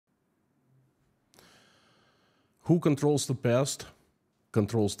Who controls the past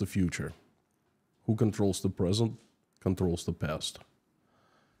controls the future. Who controls the present controls the past.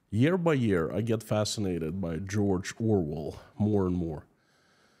 Year by year, I get fascinated by George Orwell more and more.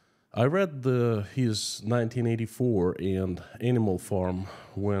 I read his 1984 and Animal Farm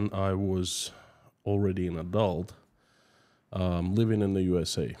when I was already an adult, living in the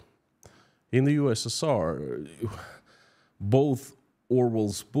USA. In the USSR, both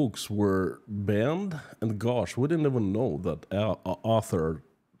Orwell's books were banned, and gosh, we didn't even know that author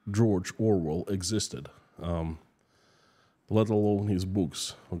George Orwell existed, let alone his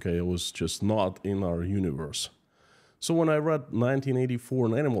books. Okay, it was just not in our universe. So when I read 1984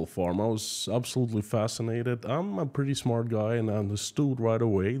 and Animal Farm, I was absolutely fascinated. I'm a pretty smart guy, and I understood right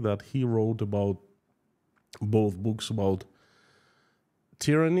away that he wrote about both books about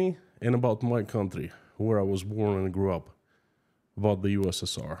tyranny and about my country, where I was born and grew up, about the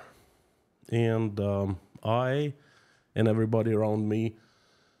USSR. And I and everybody around me,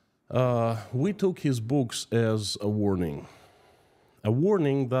 we took his books as a warning. A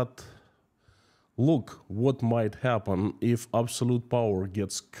warning that, look what might happen if absolute power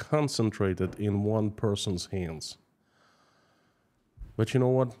gets concentrated in one person's hands. But you know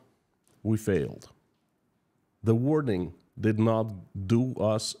what? We failed. The warning did not do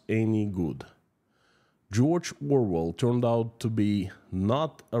us any good. George Orwell turned out to be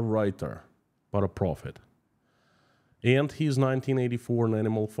not a writer, but a prophet. And his 1984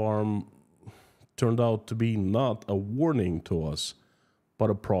 Animal Farm turned out to be not a warning to us, but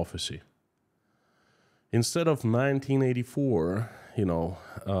a prophecy. Instead of 1984,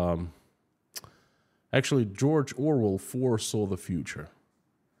 actually George Orwell foresaw the future.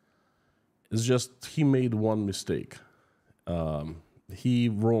 It's just he made one mistake. He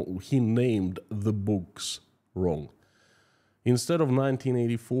named the books wrong. Instead of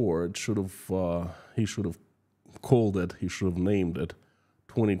 1984, he should have called it, he should have named it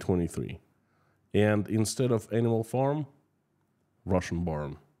 2023. And instead of Animal Farm, Russian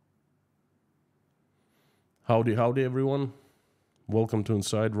Barn. Howdy, howdy, everyone. Welcome to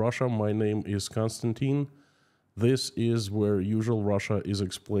Inside Russia. My name is Konstantin. This is where usual Russia is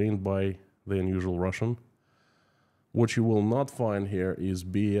explained by the unusual Russian. What you will not find here is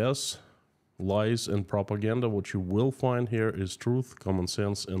BS, lies, and propaganda. What you will find here is truth, common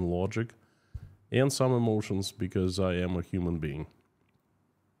sense, and logic, and some emotions, because I am a human being.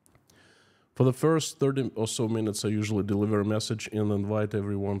 For the first 30 or so minutes, I usually deliver a message and invite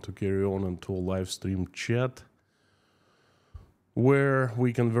everyone to carry on into a live stream chat where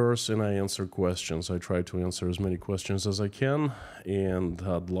we converse and I answer questions. I try to answer as many questions as I can, and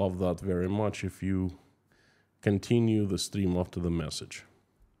I'd love that very much if you continue the stream after the message.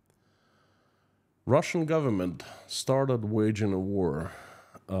 Russian government started waging a war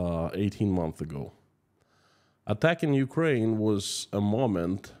 18 months ago. Attacking Ukraine was a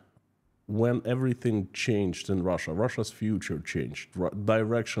moment when everything changed in Russia. Russia's future changed.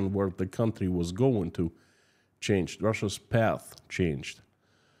 Direction where the country was going to changed. Russia's path changed.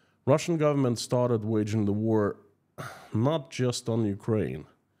 Russian government started waging the war not just on Ukraine,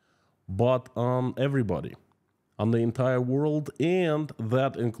 but on everybody, on the entire world, and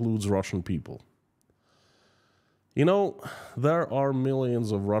that includes Russian people. You know, there are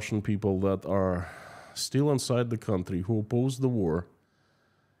millions of Russian people that are still inside the country who oppose the war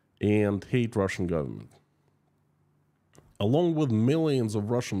and hate Russian government. Along with millions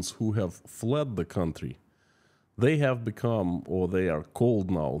of Russians who have fled the country, they have become, or they are called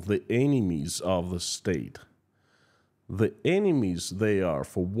now, the enemies of the state. The enemies they are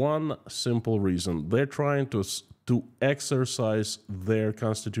for one simple reason. They're trying to exercise their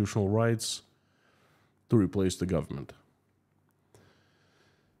constitutional rights to replace the government.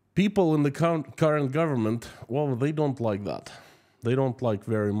 People in the current government, well, they don't like that. They don't like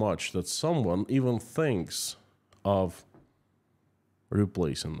very much that someone even thinks of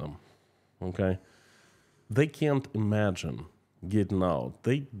replacing them, okay? They can't imagine getting out.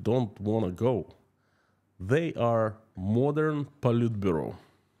 They don't want to go. They are modern Politburo.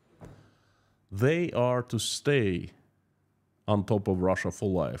 They are to stay on top of Russia for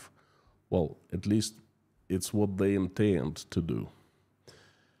life. Well, at least it's what they intend to do.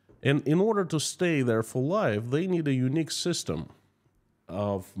 And in order to stay there for life, they need a unique system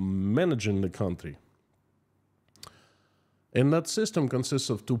of managing the country. And that system consists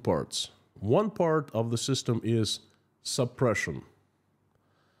of two parts. One part of the system is suppression,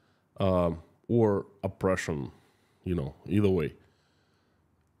 or oppression, either way.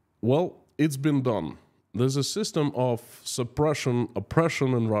 Well, it's been done. There's a system of suppression,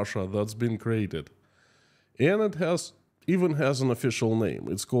 oppression in Russia that's been created. And it even has an official name.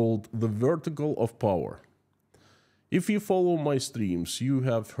 It's called the vertical of power. If you follow my streams, you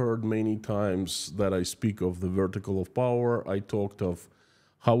have heard many times that I speak of the vertical of power. I talked of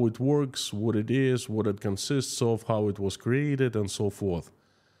how it works, what it is, what it consists of, how it was created, and so forth.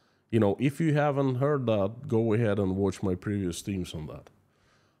 You know, if you haven't heard that, go ahead and watch my previous streams on that.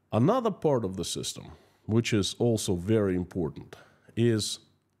 Another part of the system, which is also very important, is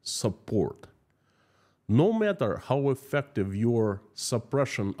support. No matter how effective your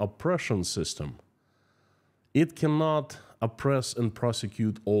oppression system, it cannot oppress and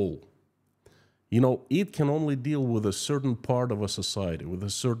prosecute all. You know, it can only deal with a certain part of a society, with a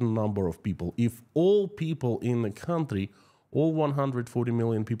certain number of people. If all people in the country, all 140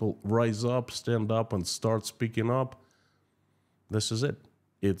 million people rise up, stand up, and start speaking up, this is it.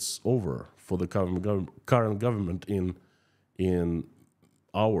 It's over for the current government in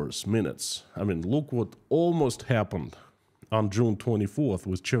hours, minutes. I mean, look what almost happened on June 24th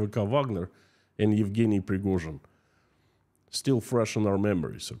with ЧВК Wagner and Yevgeny Prigozhin. Still fresh in our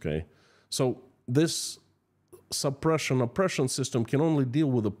memories, okay? So this oppression system can only deal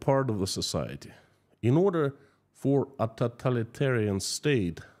with a part of the society. In order for a totalitarian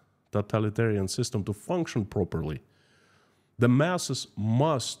system to function properly, the masses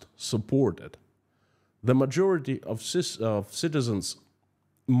must support it. The majority of citizens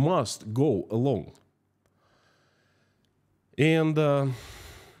must go along. And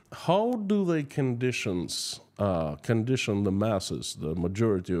how do they condition the masses, the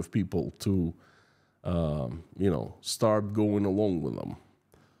majority of people, to start going along with them?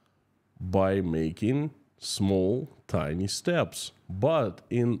 By making small, tiny steps, but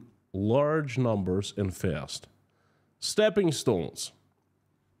in large numbers and fast. Stepping stones.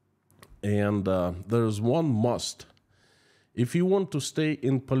 And there's one must. If you want to stay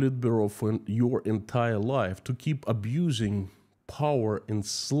in Politburo for your entire life, to keep abusing power,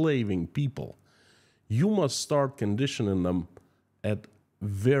 enslaving people, you must start conditioning them at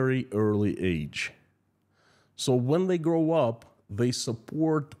very early age. So when they grow up, they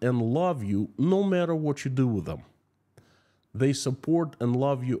support and love you no matter what you do with them. They support and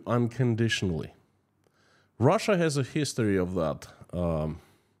love you unconditionally. Russia has a history of that,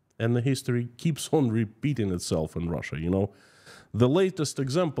 and the history keeps on repeating itself in Russia, you know. The latest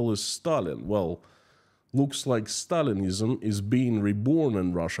example is Stalin. Well, looks like Stalinism is being reborn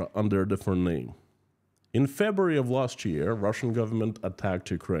in Russia under a different name. In February of last year, Russian government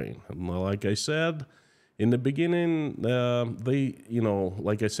attacked Ukraine. And like I said in the beginning,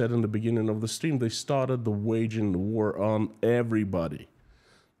 like I said in the beginning of the stream, they started the waging the war on everybody,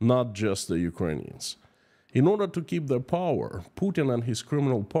 not just the Ukrainians. In order to keep their power, Putin and his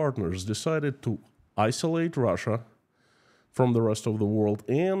criminal partners decided to isolate Russia from the rest of the world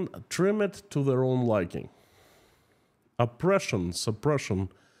and trim it to their own liking. Oppression, suppression,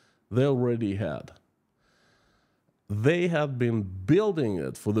 they already had. They had been building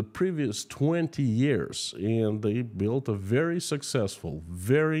it for the previous 20 years, and they built a very successful,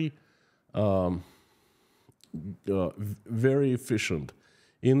 very efficient.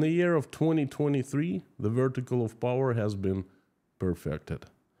 In the year of 2023, the vertical of power has been perfected.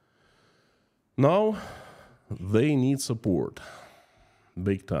 Now, they need support,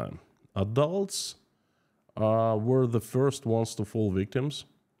 big time. Adults were the first ones to fall victims.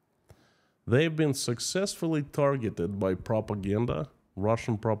 They've been successfully targeted by propaganda.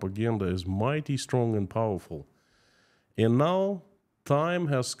 Russian propaganda is mighty strong and powerful. And now, time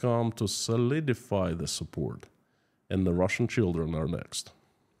has come to solidify the support, and the Russian children are next.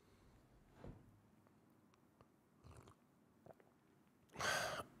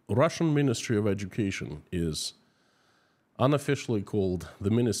 Russian Ministry of Education is unofficially called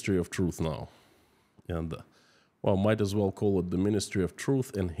the Ministry of Truth now. And, well, might as well call it the Ministry of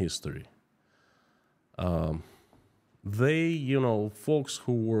Truth and History. Folks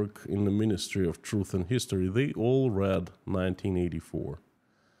who work in the Ministry of Truth and History, they all read 1984.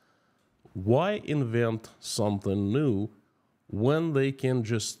 Why invent something new when they can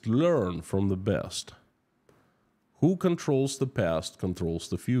just learn from the best? Who controls the past controls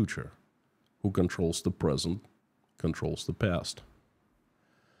the future. Who controls the present controls the past.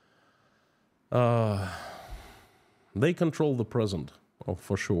 They control the present, oh,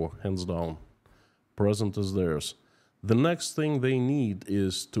 for sure, hands down. Present is theirs. The next thing they need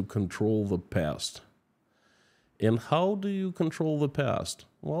is to control the past. And how do you control the past?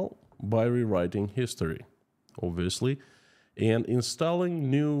 Well, by rewriting history, obviously, and installing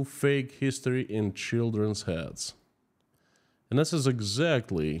new fake history in children's heads. And this is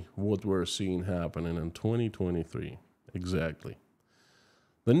exactly what we're seeing happening in 2023. Exactly.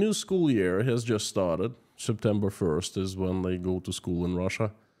 The new school year has just started. September 1st is when they go to school in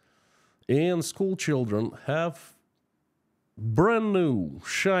Russia. And school children have brand new,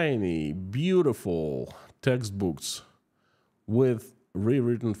 shiny, beautiful textbooks with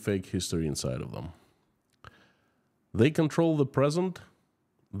rewritten fake history inside of them. They control the present.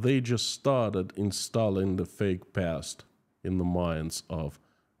 They just started installing the fake past in the minds of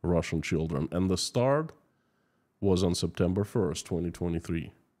Russian children. And the start was on September 1st,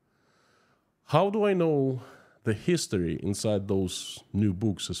 2023. How do I know the history inside those new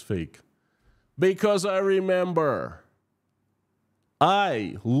books is fake? Because I remember.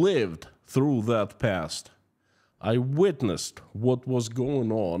 I lived through that past. I witnessed what was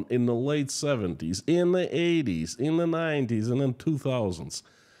going on in the late 70s, in the 80s, in the 90s, and in 2000s.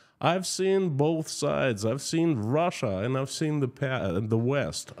 I've seen both sides. I've seen Russia and I've seen the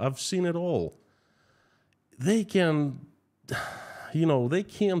West. I've seen it all. They can, they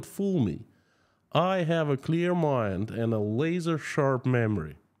can't fool me. I have a clear mind and a laser-sharp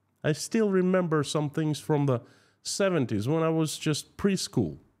memory. I still remember some things from the 70s when I was just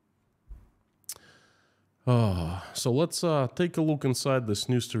preschool. So let's take a look inside this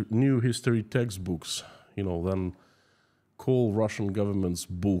new history textbooks, then call Russian government's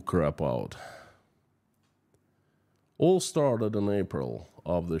bullcrap out. All started in April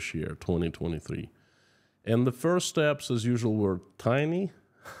of this year, 2023. And the first steps, as usual, were tiny.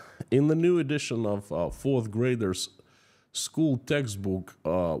 In the new edition of fourth graders' school textbook,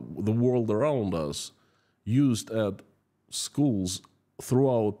 The World Around Us, used at schools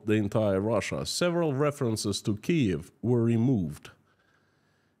throughout the entire Russia, several references to Kiev were removed.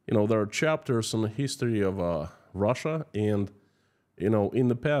 There are chapters on the history of Russia, and, in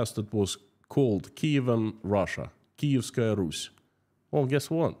the past it was called Kievan Russia, Kievskaya Rus. Well, guess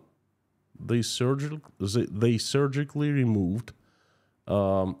what? They surgically removed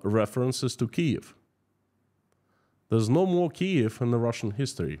references to Kiev. There's no more Kiev in the Russian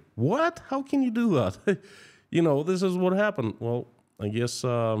history. What? How can you do that? This is what happened. Well, I guess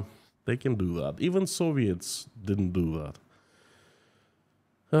they can do that. Even Soviets didn't do that.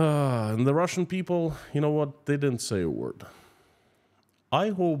 And the Russian people, they didn't say a word. I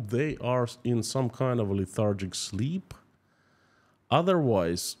hope they are in some kind of a lethargic sleep.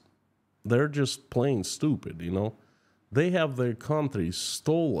 Otherwise, they're just plain stupid, They have their country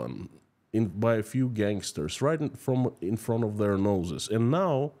stolen by a few gangsters right in front of their noses. And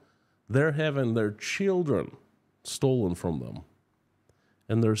now they're having their children stolen from them.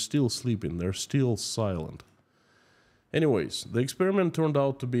 And they're still sleeping. They're still silent. Anyways, the experiment turned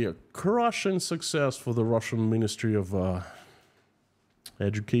out to be a crushing success for the Russian Ministry of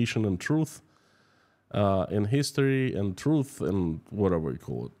Education and Truth, and History and Truth, and whatever you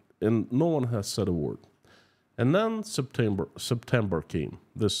call it. And no one has said a word. And then September came,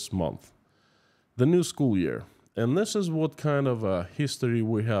 this month, the new school year. And this is what kind of a history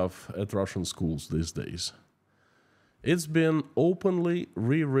we have at Russian schools these days. It's been openly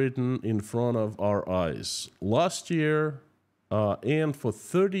rewritten in front of our eyes. Last year and for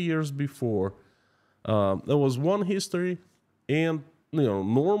 30 years before, there was one history and,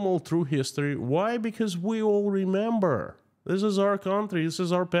 normal true history. Why? Because we all remember. This is our country. This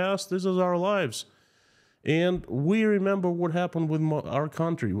is our past. This is our lives. And we remember what happened with our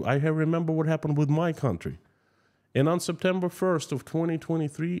country. I remember what happened with my country. And on September 1st of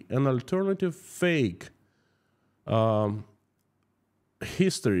 2023, an alternative fake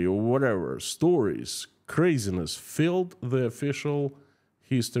history or whatever, stories, craziness, filled the official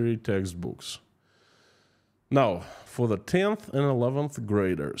history textbooks. Now, for the 10th and 11th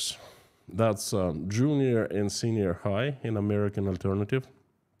graders, that's junior and senior high in American alternative,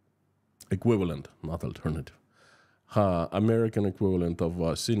 equivalent, not alternative, American equivalent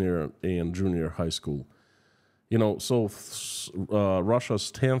of senior and junior high school. So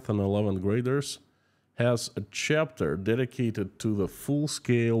Russia's 10th and 11th graders has a chapter dedicated to the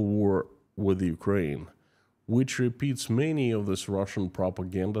full-scale war with Ukraine, which repeats many of these Russian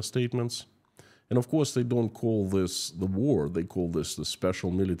propaganda statements. And of course, they don't call this the war, they call this the special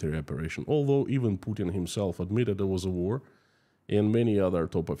military operation, although even Putin himself admitted it was a war, and many other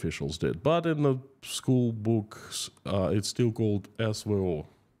top officials did. But in the school books, it's still called SVO.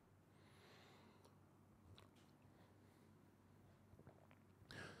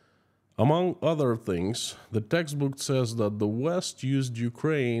 Among other things, the textbook says that the West used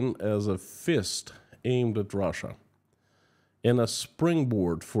Ukraine as a fist aimed at Russia and a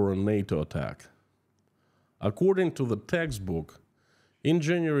springboard for a NATO attack. According to the textbook, in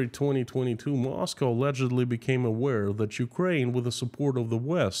January 2022, Moscow allegedly became aware that Ukraine, with the support of the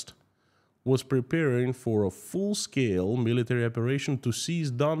West, was preparing for a full-scale military operation to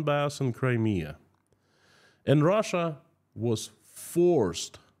seize Donbass and Crimea. And Russia was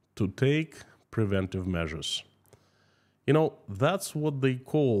forced to take preventive measures. You know, that's what they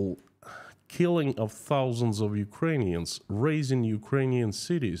call killing of thousands of Ukrainians, razing Ukrainian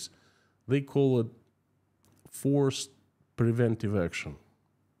cities. They call it forced preventive action.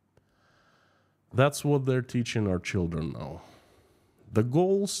 That's what they're teaching our children now. The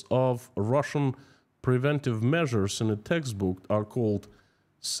goals of Russian preventive measures in a textbook are called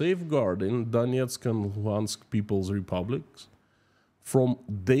safeguarding Donetsk and Luhansk People's Republics from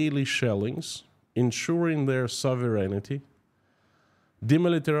daily shellings, ensuring their sovereignty,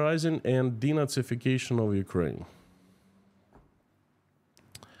 demilitarizing and denazification of Ukraine.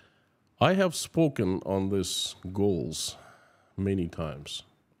 I have spoken on these goals many times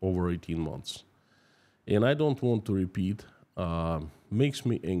over 18 months, and I don't want to repeat. Makes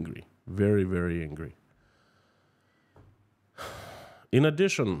me angry, very, very angry. In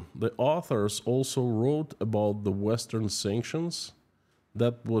addition, the authors also wrote about the Western sanctions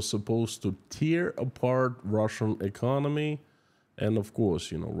that was supposed to tear apart Russian economy. And of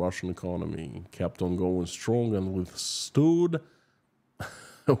course, you know, Russian economy kept on going strong and withstood.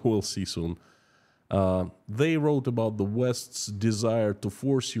 We'll see soon. They wrote about the West's desire to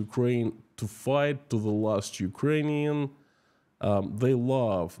force Ukraine to fight to the last Ukrainian.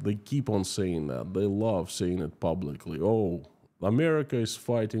 They keep on saying that. They love saying it publicly. Oh, America is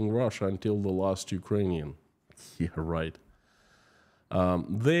fighting Russia until the last Ukrainian. Yeah, right.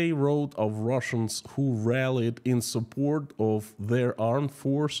 They wrote of Russians who rallied in support of their armed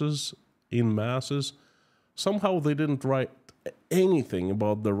forces in masses. Somehow they didn't write anything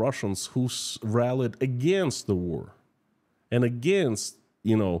about the Russians who rallied against the war and against,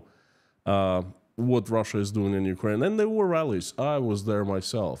 you know, what Russia is doing in Ukraine. And there were rallies. I was there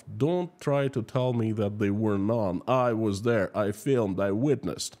myself. Don't try to tell me that they were none. I was there. I filmed. I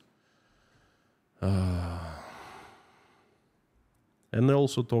witnessed. And they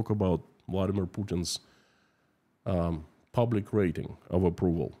also talk about Vladimir Putin's public rating of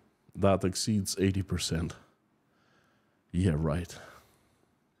approval. That exceeds 80%. Yeah, right.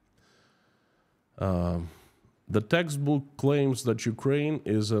 The textbook claims that Ukraine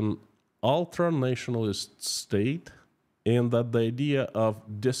is an ultra-nationalist state and that the idea of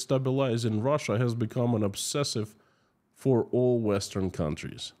destabilizing Russia has become an obsessive for all Western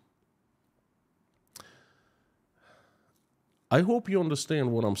countries. I hope you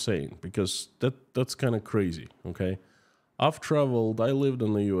understand what I'm saying, because that's kind of crazy, okay? I've traveled, I lived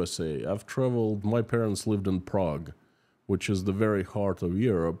in the USA, I've traveled, my parents lived in Prague, which is the very heart of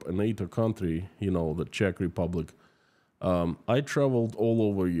Europe, a NATO country, you know, the Czech Republic. I traveled all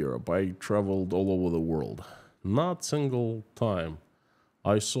over Europe. I traveled all over the world. Not single time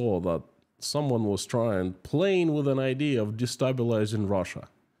I saw that someone was playing with an idea of destabilizing Russia.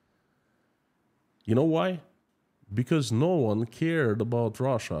 You know why? Because no one cared about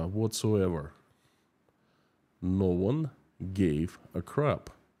Russia whatsoever. No one gave a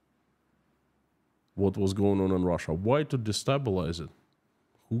crap what was going on in Russia. Why to destabilize it?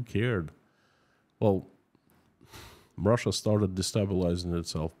 Who cared? Well, Russia started destabilizing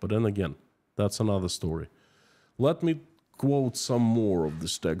itself, but then again, that's another story. Let me quote some more of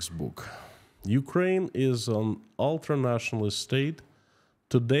this textbook. Ukraine is an ultranationalist state.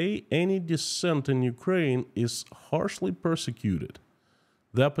 Today, any dissent in Ukraine is harshly persecuted.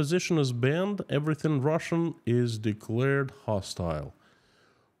 The opposition is banned. Everything Russian is declared hostile.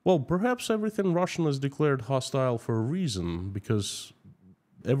 Well, perhaps everything Russian is declared hostile for a reason, because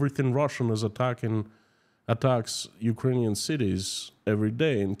everything Russian is attacks Ukrainian cities every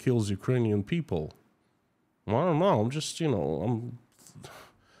day and kills Ukrainian people. I don't know. I'm just, you know,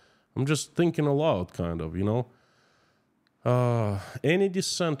 I'm just thinking aloud, kind of, you know. Any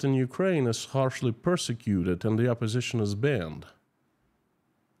dissent in Ukraine is harshly persecuted and the opposition is banned.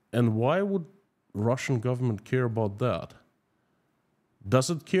 And why would Russian government care about that? Does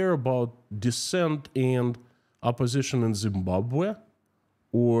it care about dissent and opposition in Zimbabwe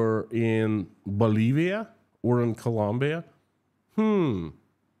or in Bolivia or in Colombia?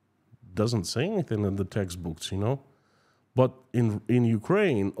 Doesn't say anything in the textbooks, you know. But in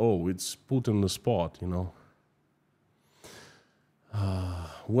Ukraine, oh, it's put in the spot, you know.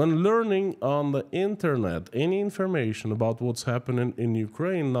 When learning on the internet any information about what's happening in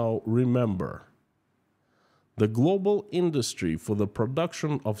Ukraine now, remember, the global industry for the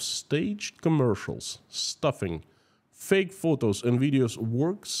production of staged commercials, stuffing, fake photos and videos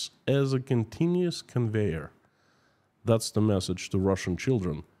works as a continuous conveyor. That's the message to Russian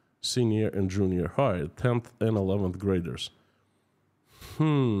children, senior and junior high, 10th and 11th graders.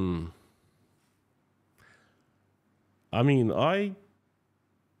 I mean, I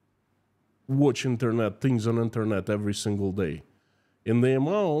watch things on internet every single day. And the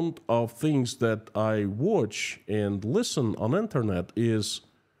amount of things that I watch and listen on internet is,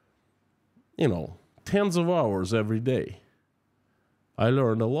 tens of hours every day. I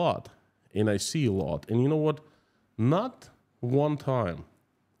learn a lot and I see a lot. And you know what? Not one time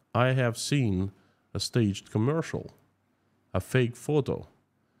I have seen a staged commercial, a fake photo,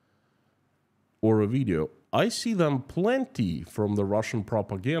 or a video. I see them plenty from the Russian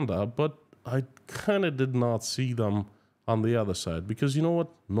propaganda, but I kind of did not see them on the other side, because you know what?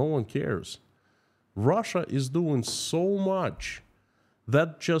 No one cares. Russia is doing so much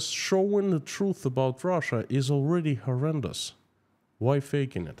that just showing the truth about Russia is already horrendous. Why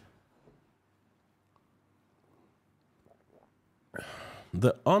faking it?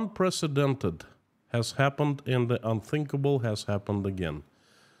 The unprecedented has happened and the unthinkable has happened again.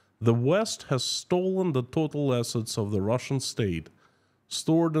 The West has stolen the total assets of the Russian state,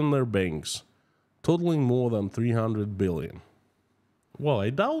 stored in their banks, totaling more than 300 billion. Well, I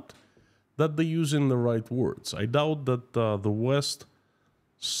doubt that they're using the right words. I doubt that the West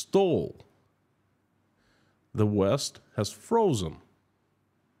stole. The West has frozen.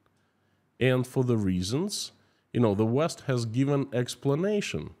 And for the reasons, the West has given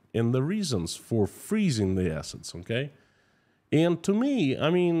explanation and the reasons for freezing the assets, okay? And to me,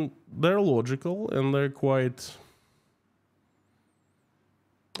 they're logical and they're quite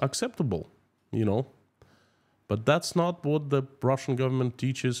acceptable, But that's not what the Russian government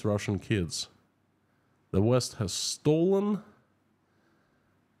teaches Russian kids. The West has stolen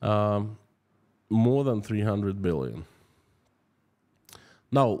more than 300 billion.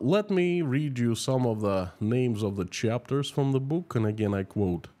 Now, let me read you some of the names of the chapters from the book, and again I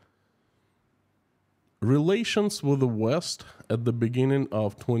quote. Relations with the West at the beginning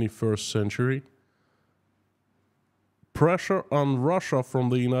of 21st century. Pressure on Russia from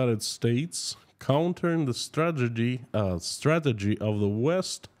the United States, countering the strategy of the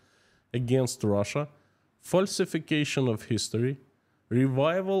West against Russia, falsification of history,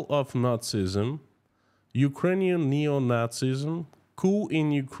 revival of Nazism, Ukrainian neo-Nazism, coup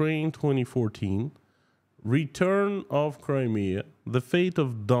in Ukraine 2014, return of Crimea, the fate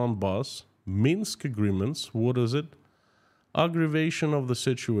of Donbass, Minsk agreements, what is it? Aggravation of the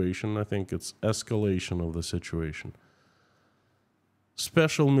situation, I think it's escalation of the situation.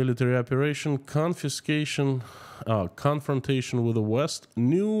 Special military operation, confrontation with the West,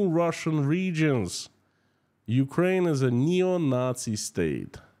 new Russian regions. Ukraine is a neo-Nazi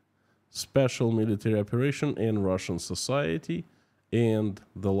state. Special military operation in Russian society. And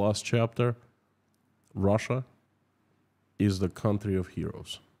the last chapter, Russia is the country of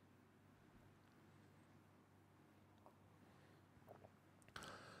heroes.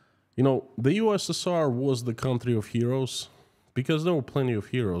 The USSR was the country of heroes because there were plenty of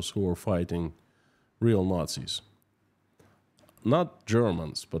heroes who were fighting real Nazis. Not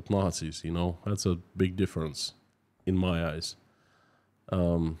Germans, but Nazis, That's a big difference in my eyes.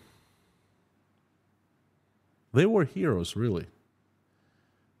 They were heroes, really.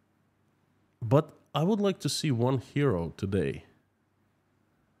 But I would like to see one hero today.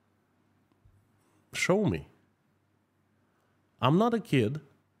 Show me. I'm not a kid.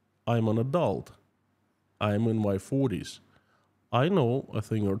 I'm an adult. I'm in my 40s. I know a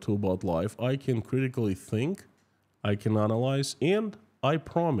thing or two about life. I can critically think. I can analyze. And I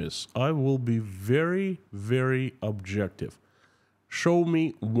promise I will be very, very objective. Show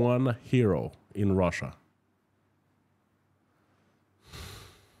me one hero in Russia.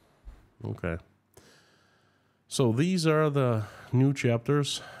 Okay. So these are the new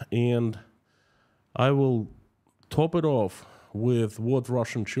chapters, and I will top it off with what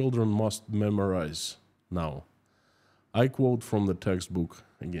Russian children must memorize now. I quote from the textbook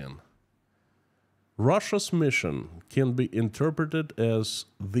again. Russia's mission can be interpreted as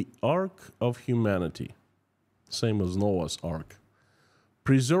the Ark of humanity, same as Noah's Ark,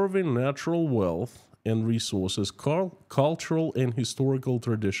 preserving natural wealth and resources, cultural and historical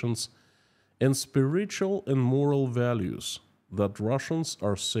traditions, and spiritual and moral values that Russians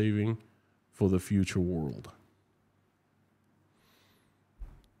are saving for the future world.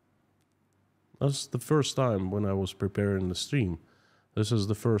 That's the first time when I was preparing the stream. This is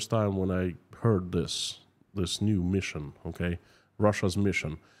the first time when I heard this new mission, okay? Russia's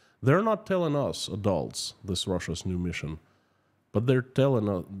mission. They're not telling us adults this Russia's new mission, but they're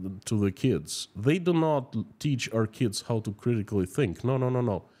telling to the kids. They do not teach our kids how to critically think.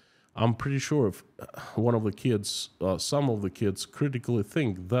 No. I'm pretty sure if one of the kids, some of the kids critically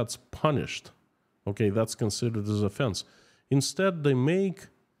think, that's punished. Okay, that's considered as offense. Instead, they make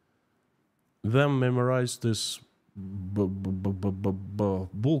them memorize this bullcrap,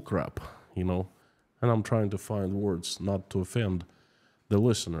 And I'm trying to find words not to offend. the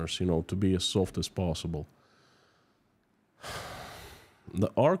listeners, you know, to be as soft as possible.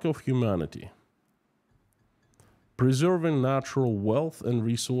 The arc of humanity. Preserving natural wealth and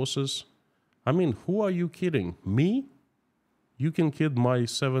resources. I mean, who are you kidding? Me? You can kid my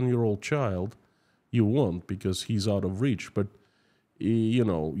 7-year-old child. You won't because he's out of reach. But, you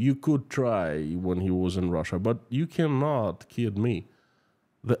know, you could try when he was in Russia. But you cannot kid me.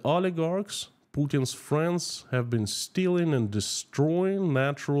 The oligarchs, Putin's friends, have been stealing and destroying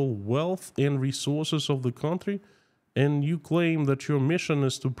natural wealth and resources of the country. And you claim that your mission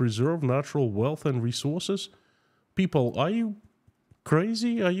is to preserve natural wealth and resources? People, are you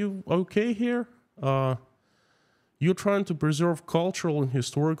crazy? Are you okay here? You're trying to preserve cultural and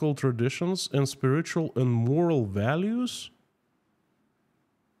historical traditions and spiritual and moral values?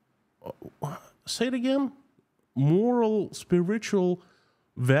 Say it again. Moral, spiritual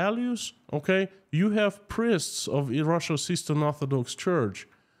values? Okay. You have priests of Russia's Eastern Orthodox Church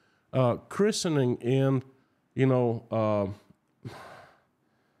christening and, you know,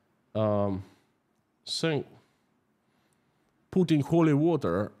 saying, putting holy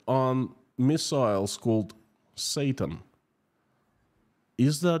water on missiles called Satan.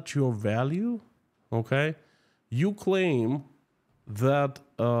 Is that your value? Okay. You claim that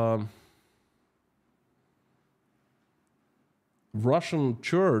Russian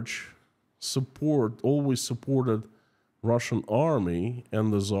church always supported Russian army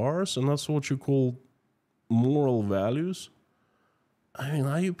and the czars, and that's what you call moral values? I mean,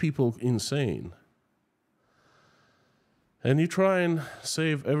 are you people insane? And you try and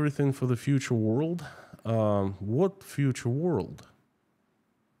save everything for the future world. What future world?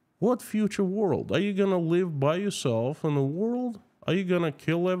 What future world? Are you going to live by yourself in the world? Are you going to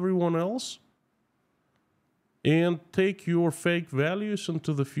kill everyone else? And take your fake values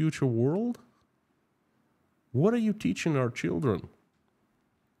into the future world? What are you teaching our children?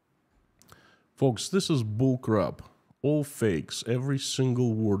 Folks, this is bullcrap. All fakes, every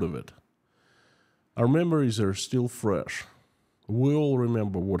single word of it. Our memories are still fresh. We all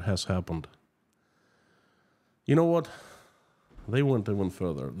remember what has happened. You know what? They went even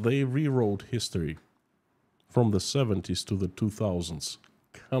further. They rewrote history from the 70s to the 2000s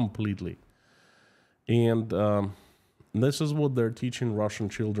completely. And this is what they're teaching Russian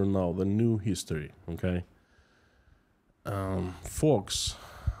children now, the new history, okay? Folks,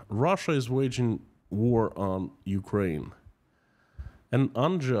 Russia is waging war on Ukraine. An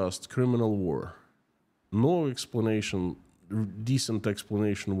unjust criminal war. No explanation, decent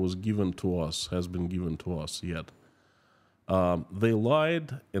explanation has been given to us yet. They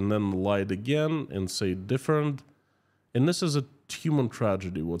lied and then lied again and say different. And this is a human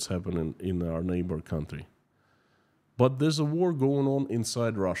tragedy, what's happening in our neighbor country. But there's a war going on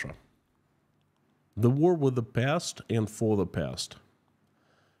inside Russia. The war with the past and for the past.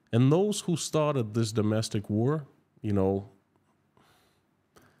 And those who started this domestic war, you know,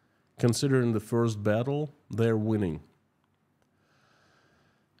 considering the first battle, they're winning.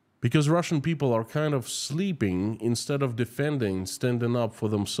 Because Russian people are kind of sleeping instead of defending, standing up for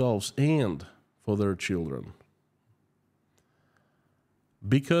themselves and for their children.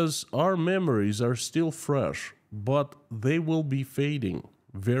 Because our memories are still fresh, but they will be fading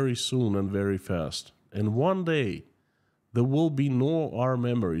very soon and very fast. And one day, there will be no our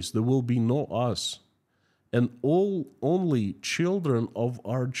memories, there will be no us. And only children of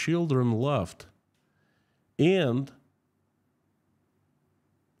our children left. And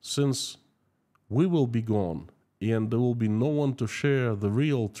since we will be gone and there will be no one to share the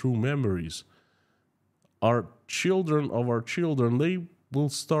real true memories, our children of our children, they will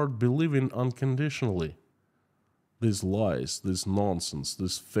start believing unconditionally these lies, this nonsense,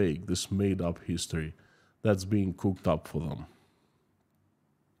 this fake, this made-up history that's being cooked up for them.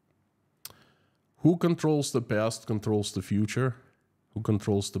 Who controls the past controls the future. Who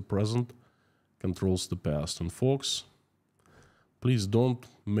controls the present controls the past. And folks, please don't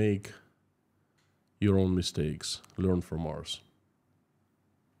make your own mistakes. Learn from ours.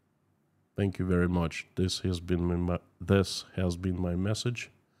 Thank you very much. This has been my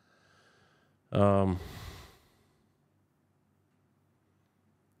message. I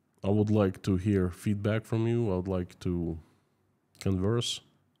would like to hear feedback from you. I would like to converse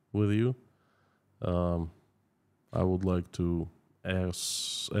with you. I would like to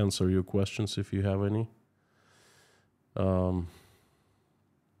answer your questions if you have any.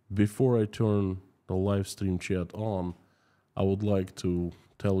 Before I turn the live stream chat on, I would like to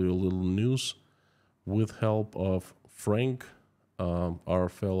tell you a little news with help of Frank, our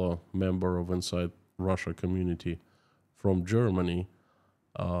fellow member of Inside Russia community from Germany.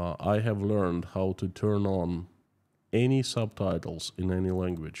 I have learned how to turn on any subtitles in any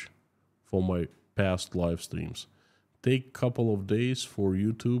language for my past live streams. Take a couple of days for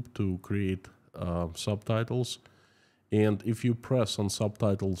YouTube to create subtitles, and if you press on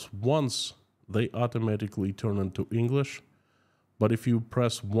subtitles once, they automatically turn into English. But if you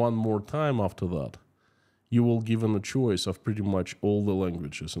press one more time after that, you will given a choice of pretty much all the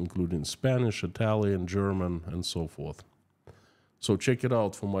languages, including Spanish, Italian, German, and so forth. So check it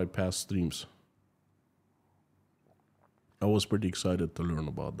out for my past streams. I was pretty excited to learn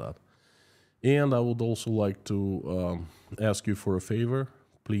about that. And I would also like to ask you for a favor.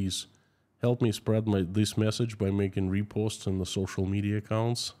 Please help me spread this message by making reposts in the social media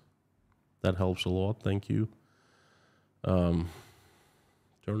accounts. That helps a lot. Thank you. Turning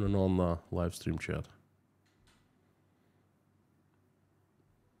on the live stream chat.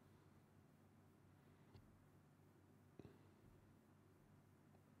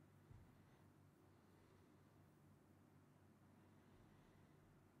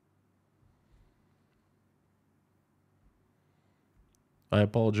 I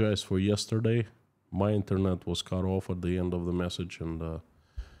apologize for yesterday. My internet was cut off at the end of the message, and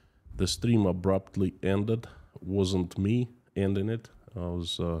the stream abruptly ended. Wasn't me ending it. I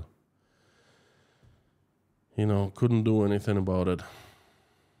was, couldn't do anything about it.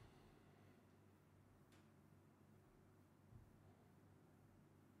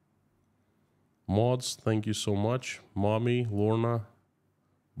 Mods, thank you so much. Mommy, Lorna,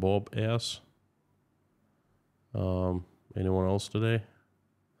 Bob S. Anyone else today?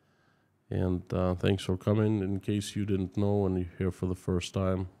 And thanks for coming. In case you didn't know and you're here for the first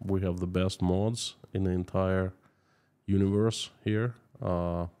time, we have the best mods in the entire universe here.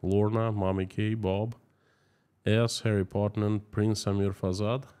 Lorna, Mommy K, Bob, S, Harry Potman, Prince Amir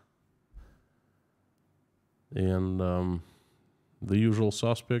Fazad, and the usual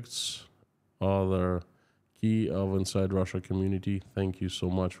suspects are the key of Inside Russia community. Thank you so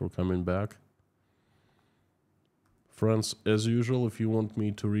much for coming back. Friends, as usual, if you want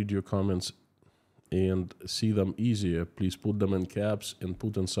me to read your comments and see them easier, please put them in caps and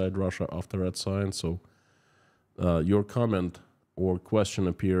put Inside Russia after that sign, so your comment or question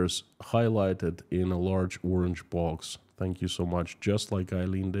appears highlighted in a large orange box. Thank you so much, just like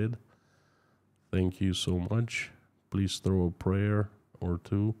Eileen did. Thank you so much. Please throw a prayer or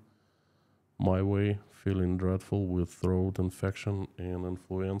two my way. Feeling dreadful with throat infection and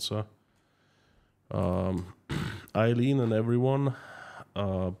influenza. Eileen and everyone,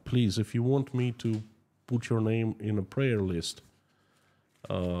 please, if you want me to put your name in a prayer list,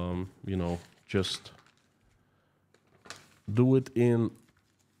 just do it in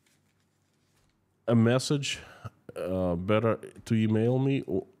a message. Better to email me,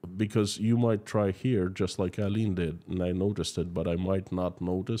 because you might try here just like Eileen did, and I noticed it, but I might not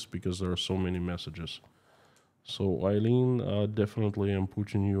notice because there are so many messages. So Eileen, definitely I'm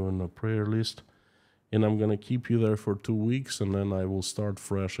putting you on a prayer list. And I'm going to keep you there for 2 weeks, and then I will start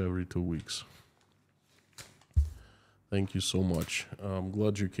fresh every 2 weeks. Thank you so much. I'm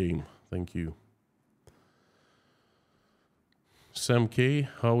glad you came. Thank you. Sam K,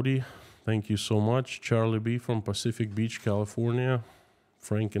 howdy. Thank you so much. Charlie B from Pacific Beach, California.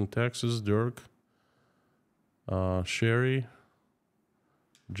 Frank in Texas. Dirk. Sherry.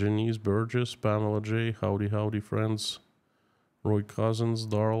 Janice Burgess. Pamela J. Howdy, howdy, friends. Roy Cousins,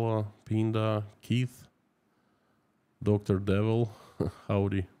 Darla, Pinda, Keith, Dr. Devil,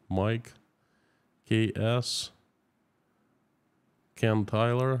 howdy, Mike, KS, Ken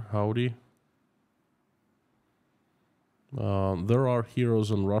Tyler, howdy. There are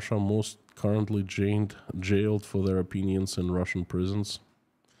heroes in Russia, most currently jailed for their opinions in Russian prisons.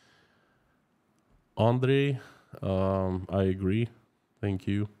 Andre, I agree, thank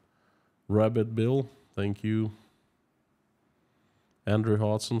you. Rabbit Bill, thank you. Andrew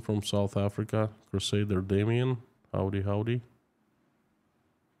Hodson from South Africa. Crusader Damien. Howdy, howdy.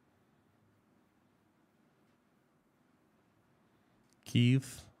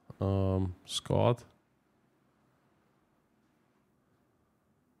 Keith. Scott.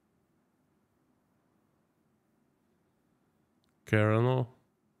 Carano.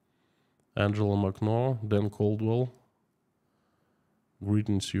 Angela McNaw. Dan Caldwell.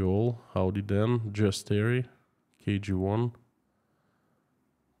 Greetings you all. Howdy Dan. Jess Terry. KG1.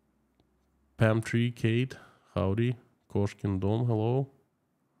 Pam Tree, Kate, howdy. Koshkin Dom, hello.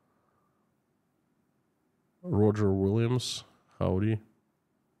 Roger Williams, howdy.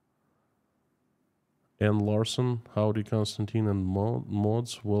 Ann Larson, howdy Konstantin and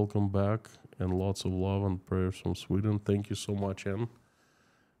mods, welcome back, and lots of love and prayers from Sweden. Thank you so much, Ann.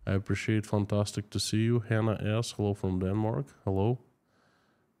 I appreciate, fantastic to see you. Hannah S, hello from Denmark, hello.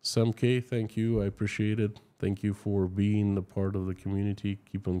 Sam K, thank you, I appreciate it. Thank you for being a part of the community.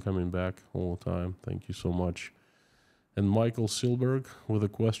 Keep on coming back all the time. Thank you so much. And Michael Silberg with a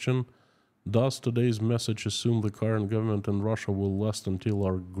question. Does today's message assume the current government in Russia will last until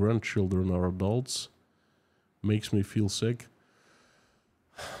our grandchildren are adults? Makes me feel sick.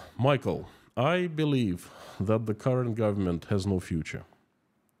 Michael, I believe that the current government has no future.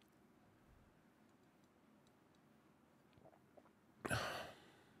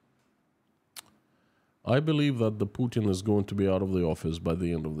 I believe that the Putin is going to be out of the office by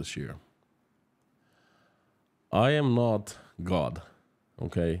the end of this year. I am not God,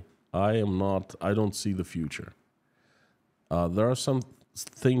 okay? I don't see the future. There are some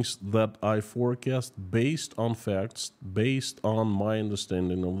things that I forecast based on facts, based on my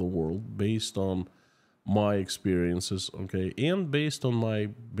understanding of the world, based on my experiences, okay, and based on my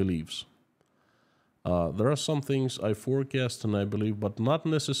beliefs. There are some things I forecast and I believe, but not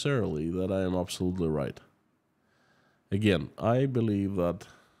necessarily that I am absolutely right. Again, I believe that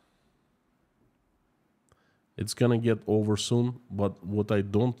it's gonna get over soon, but what I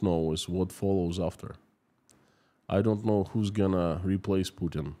don't know is what follows after. I don't know who's gonna replace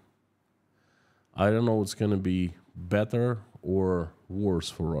Putin. I don't know it's gonna be better or worse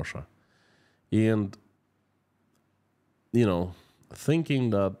for Russia. And, you know, thinking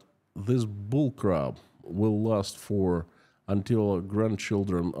that this bullcrap will last for until our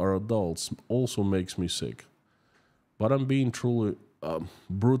grandchildren are adults also makes me sick. But I'm being truly,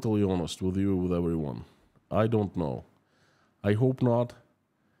 brutally honest with you, with everyone. I don't know. I hope not.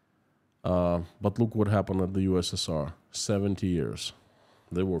 But look what happened at the USSR. 70 years.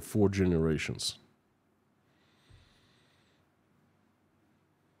 There were 4 generations.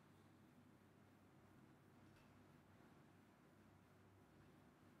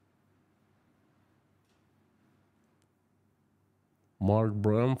 Mark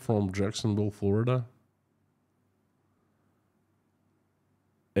Bram from Jacksonville, Florida.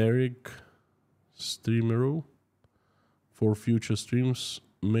 Eric Streameru. For future streams,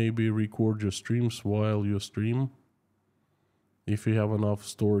 maybe record your streams while you stream. If you have enough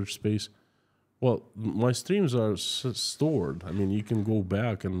storage space. Well, my streams are stored. I mean, you can go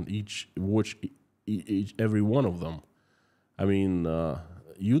back and watch every one of them. I mean,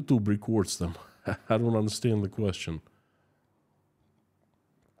 YouTube records them. I don't understand the question.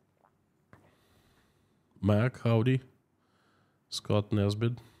 Mac, howdy. Scott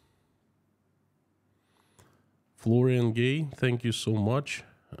Nesbitt. Florian Gay, thank you so much.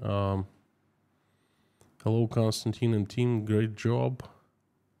 Hello, Konstantin and team, great job.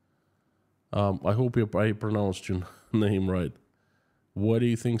 I hope I pronounced your name right. Why do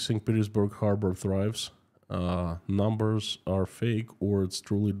you think St. Petersburg Harbor thrives? Numbers are fake or it's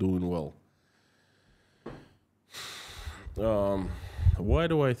truly doing well? Why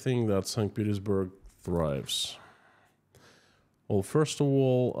do I think that St. Petersburg thrives? Well, first of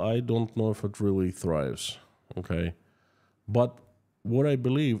all, I don't know if it really thrives, okay? But what I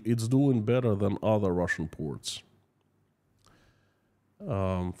believe, it's doing better than other Russian ports.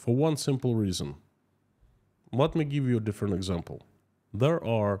 For one simple reason. Let me give you a different example. There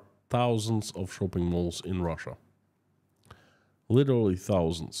are thousands of shopping malls in Russia. Literally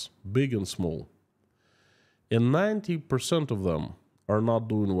thousands, big and small. And 90% of them are not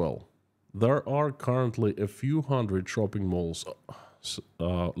doing well. There are currently a few hundred shopping malls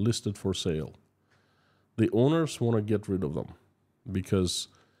listed for sale. The owners want to get rid of them because,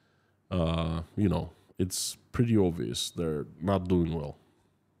 you know, it's pretty obvious they're not doing well.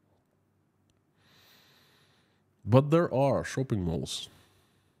 But there are shopping malls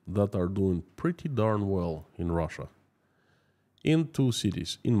that are doing pretty darn well in Russia. In 2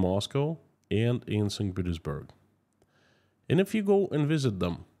 cities, in Moscow and in St. Petersburg. And if you go and visit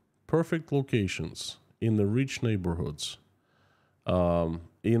them, perfect locations in the rich neighborhoods,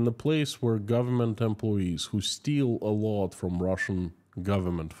 in the place where government employees who steal a lot from Russian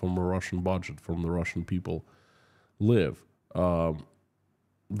government, from the Russian budget, from the Russian people live.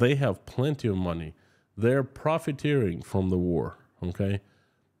 They have plenty of money. They're profiteering from the war, okay?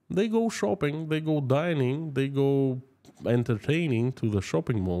 They go shopping, they go dining, they go entertaining to the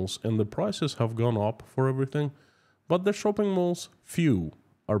shopping malls, and the prices have gone up for everything. But the shopping malls, few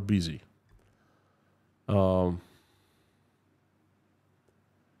are busy.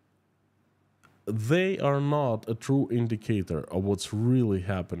 They are not a true indicator of what's really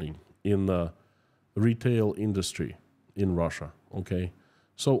happening in the retail industry in Russia, okay?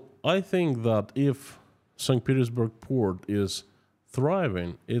 So I think that if St. Petersburg port is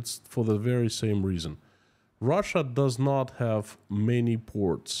thriving, it's for the very same reason. Russia does not have many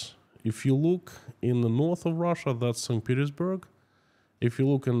ports. If you look in the north of Russia, that's St. Petersburg. If you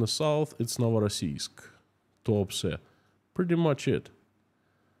look in the south, it's Novorossiysk. Tuapse. Pretty much it.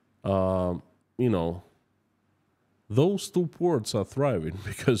 You know, those two ports are thriving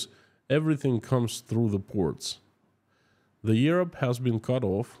because everything comes through the ports. The Europe has been cut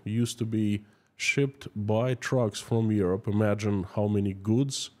off, used to be shipped by trucks from Europe. Imagine how many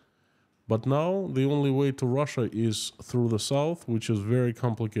goods. But now the only way to Russia is through the south, which is very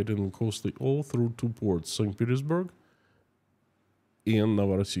complicated and costly, all through two ports, St. Petersburg and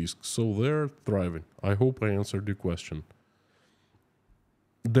Novorossiysk. So they're thriving. I hope I answered your question.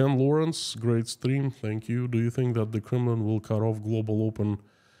 Dan Lawrence, great stream, thank you. Do you think that the Kremlin will cut off global open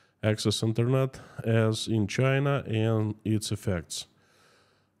access internet as in China and its effects?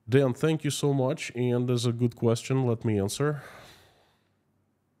 Dan, thank you so much, and there's a good question. Let me answer.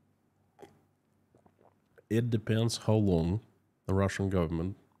 It depends how long the Russian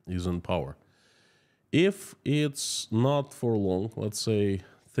government is in power. If it's not for long, let's say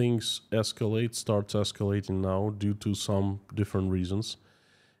things starts escalating now due to some different reasons,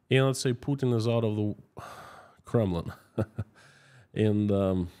 and let's say Putin is out of the Kremlin,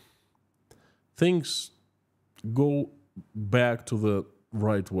 and things go back to the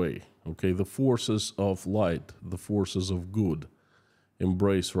right way, okay? The forces of light, the forces of good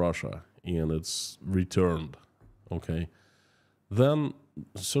embrace Russia, and it's returned, okay? Then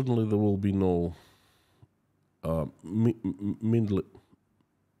certainly there will be no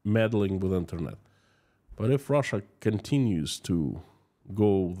meddling with internet. But if Russia continues to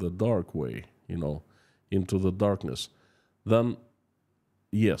go the dark way, you know, into the darkness, then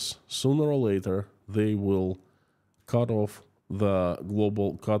yes, sooner or later they will cut off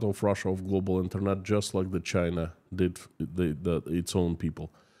Russia of global internet, just like the China did its own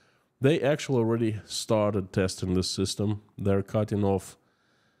people. They actually already started testing this system. They're cutting off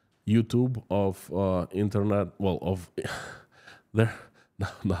YouTube of internet. Well, they're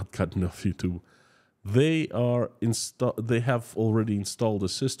not cutting off YouTube. They have already installed a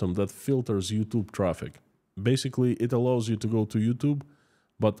system that filters YouTube traffic. Basically, it allows you to go to YouTube,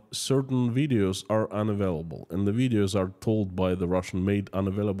 but certain videos are unavailable, and the videos are told by the made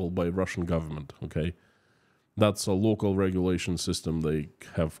unavailable by Russian government, okay? That's a local regulation system they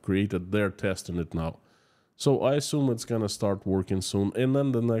have created. They're testing it now. So I assume it's going to start working soon, and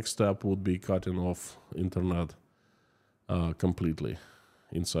then the next step would be cutting off internet completely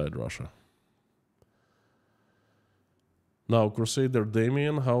inside Russia. Now, Crusader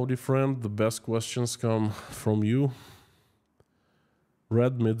Damien, howdy friend, the best questions come from you.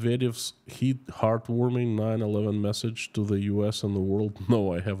 Read Medvedev's heartwarming 9/11 message to the US and the world?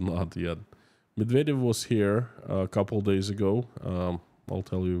 No, I have not yet. Medvedev was here a couple days ago. I'll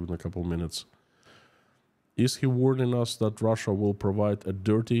tell you in a couple minutes. Is he warning us that Russia will provide a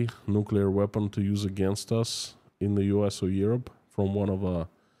dirty nuclear weapon to use against us in the US or Europe from one of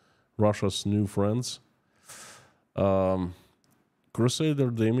Russia's new friends? Crusader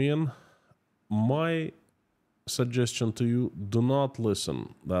Damien, my suggestion to you, do not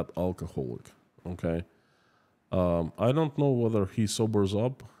listen that alcoholic, okay? I don't know whether he sobers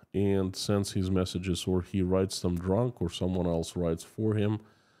up and sends his messages, or he writes them drunk, or someone else writes for him,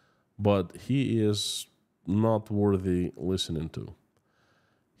 but he is not worthy listening to.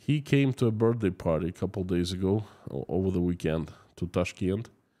 He came to a birthday party a couple days ago, over the weekend, to Tashkent,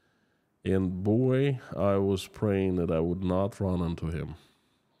 and boy, I was praying that I would not run into him,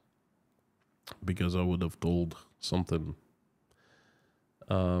 because I would have told something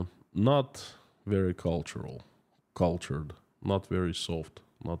not very cultured, not very soft,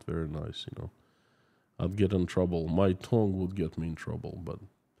 not very nice, you know. I'd get in trouble. My tongue would get me in trouble, but,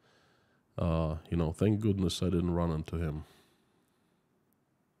 you know, thank goodness I didn't run into him.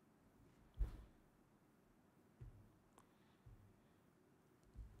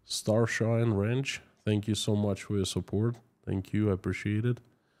 Starshine Ranch, thank you so much for your support. Thank you, I appreciate it.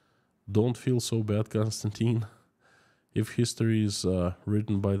 Don't feel so bad, Konstantin. If history is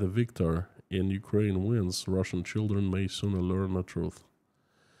written by the victor and Ukraine wins, Russian children may sooner learn the truth.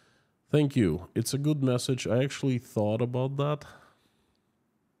 Thank you. It's a good message. I actually thought about that.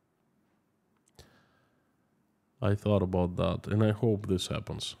 And I hope this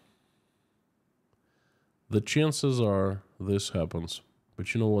happens. The chances are this happens.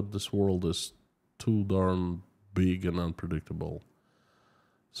 But you know what? This world is too darn big and unpredictable.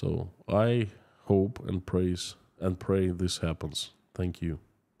 So I hope and pray this happens. Thank you.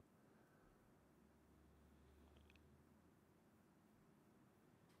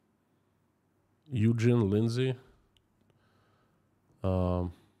 Eugene Lindsay, to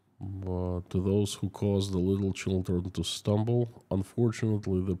those who cause the little children to stumble,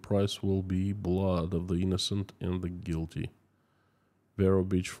 unfortunately the price will be blood of the innocent and the guilty. Vero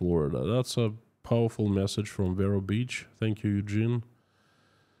Beach, Florida. That's a Powerful message from Vero Beach. Thank you, Eugene.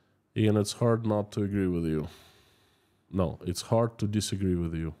 And it's hard not to agree with you. No, it's hard to disagree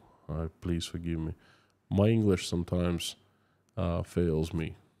with you. Please forgive me. My English sometimes fails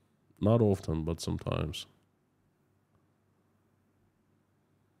me. Not often, but sometimes.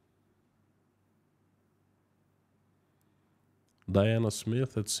 Diana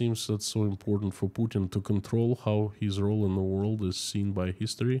Smith, it seems that's so important for Putin to control how his role in the world is seen by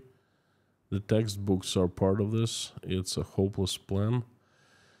history. The textbooks are part of this. It's a hopeless plan.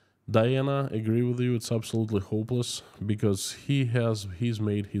 Diana, agree with you, it's absolutely hopeless because he's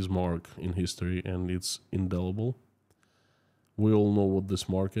made his mark in history and it's indelible. We all know what this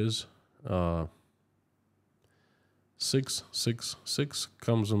mark is. 666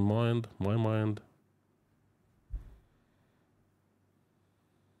 comes in my mind.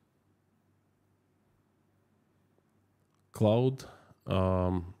 Cloud,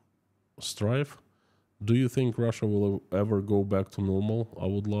 Strife. Do you think Russia will ever go back to normal? I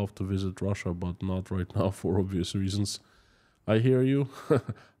would love to visit Russia, but not right now for obvious reasons. I hear you.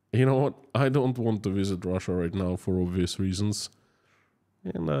 You know what? I don't want to visit Russia right now for obvious reasons.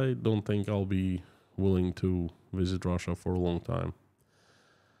 And I don't think I'll be willing to visit Russia for a long time.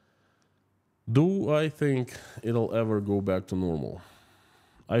 Do I think it'll ever go back to normal?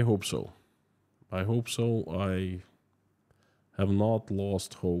 I hope so. I hope so. I have not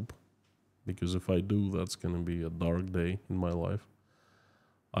lost hope, because if I do, that's going to be a dark day in my life.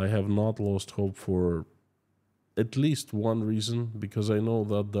 I have not lost hope for at least one reason, because I know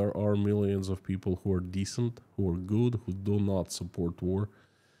that there are millions of people who are decent, who are good, who do not support war,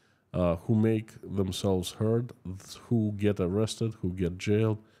 who make themselves heard, who get arrested, who get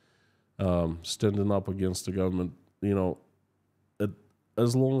jailed, standing up against the government. You know,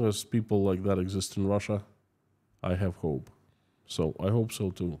 as long as people like that exist in Russia, I have hope. So I hope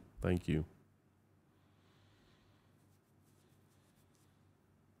so too. Thank you.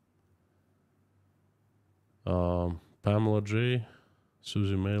 Pamela J.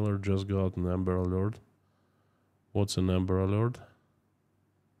 Susie Mailer just got an Amber Alert. What's an Amber Alert?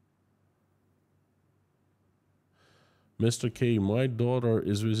 Mr. K, my daughter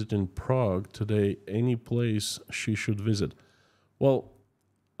is visiting Prague today. Any place she should visit? Well,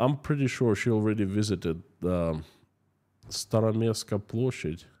 I'm pretty sure she already visited Staromerska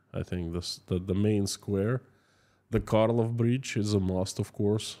Ploshchad, I think, the main square. The Karlov Bridge is a must, of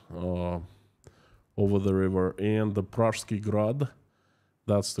course, over the river. And the Prazhsky Grad,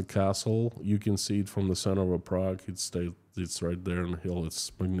 that's the castle. You can see it from the center of Prague. It's right there on the hill.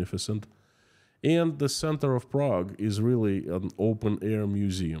 It's magnificent. And the center of Prague is really an open-air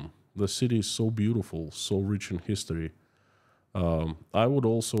museum. The city is so beautiful, so rich in history. I would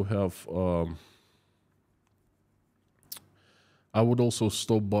also have... I would also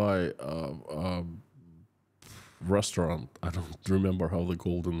stop by a restaurant. I don't remember how they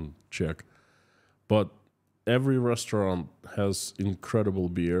called in Czech. But every restaurant has incredible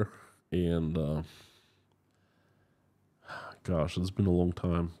beer. And, gosh, it's been a long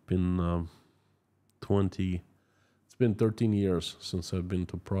time. It's been 13 years since I've been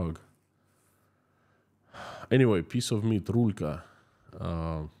to Prague. Anyway, piece of meat, rulka.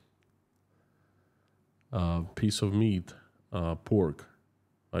 Piece of meat. Pork,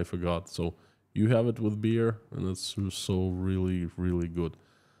 I forgot. So you have it with beer, and it's so really, really good.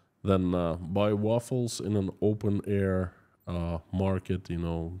 Then buy waffles in an open air market. You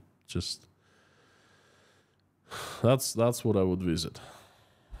know, just that's what I would visit.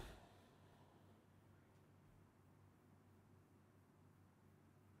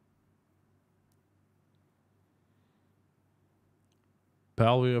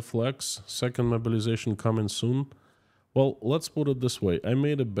 Palvia Flex, second mobilization coming soon. Well, let's put it this way. I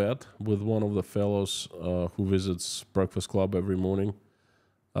made a bet with one of the fellows who visits Breakfast Club every morning.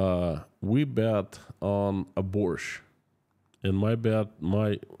 We bet on a borscht. And my bet,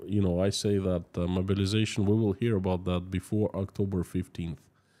 I say that mobilization, we will hear about that before October 15th.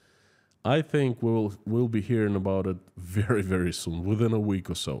 I think we'll be hearing about it very, very soon, within a week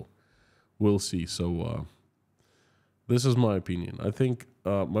or so. We'll see. So this is my opinion. I think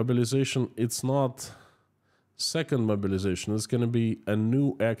mobilization, it's not... Second mobilization is going to be a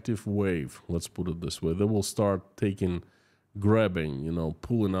new active wave, let's put it this way. They will start grabbing,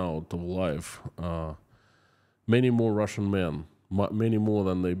 pulling out of life many more Russian men, many more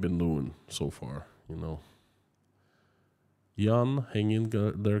than they've been doing so far, Jan, hang in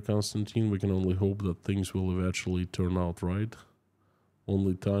there, Konstantin. We can only hope that things will eventually turn out right.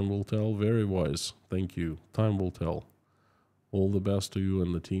 Only time will tell. Very wise. Thank you. Time will tell. All the best to you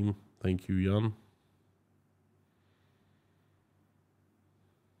and the team. Thank you, Jan.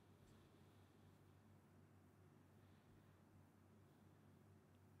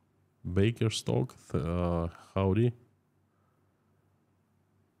 Bakerstock, howdy.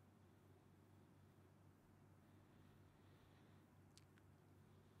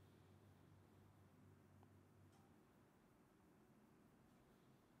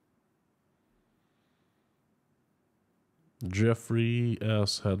 Jeffrey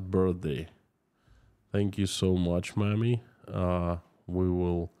S. had birthday. Thank you so much, Mammy. We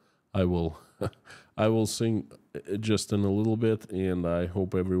will, I will, I will sing just in a little bit, and I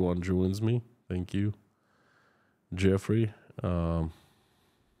hope everyone joins me. Thank you, Jeffrey.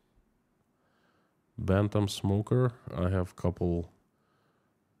 Bantam Smoker. I have a couple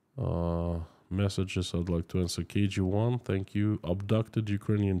messages I'd like to answer. KG1, thank you. Abducted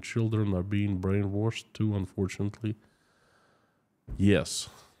Ukrainian children are being brainwashed too, unfortunately. Yes,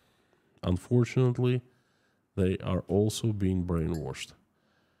 unfortunately, they are also being brainwashed.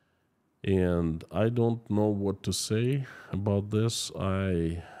 And I don't know what to say about this.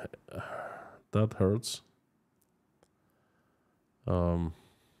 That hurts. I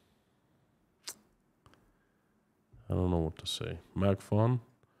don't know what to say. MacFun,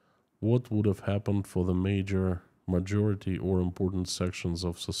 what would have happened for the majority or important sections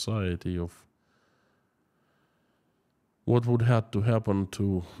of society of what would have to happen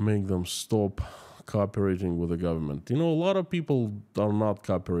to make them stop cooperating with the government? You know, a lot of people are not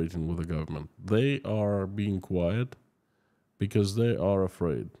cooperating with the government. They are being quiet because they are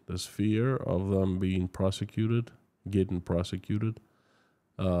afraid. There's fear of them being prosecuted, getting prosecuted,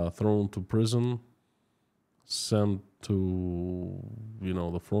 thrown to prison, sent to, you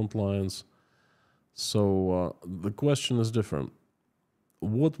know, the front lines. So the question is different.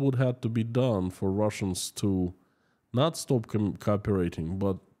 What would have to be done for Russians to not stop cooperating,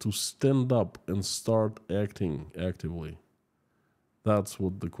 but to stand up and start acting actively? That's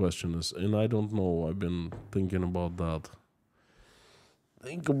what the question is. And I don't know. I've been thinking about that.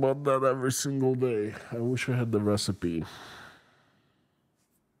 Think about that every single day. I wish I had the recipe.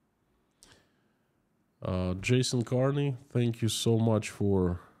 Jason Carney, thank you so much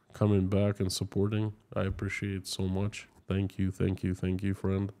for coming back and supporting. I appreciate it so much. Thank you, thank you, thank you,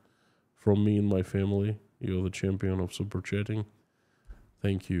 friend. From me and my family, you're the champion of super chatting.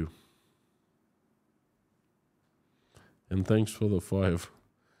 Thank you. And thanks for the 5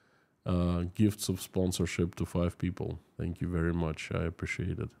 gifts of sponsorship to 5 people. Thank you very much. I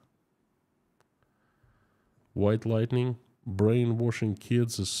appreciate it. White Lightning, brainwashing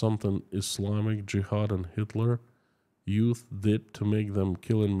kids is something Islamic Jihad and Hitler youth did to make them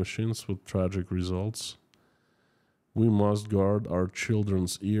killing machines with tragic results. We must guard our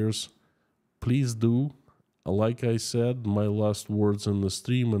children's ears. Please do. Like I said, my last words in the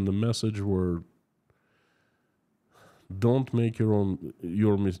stream and the message were, don't make your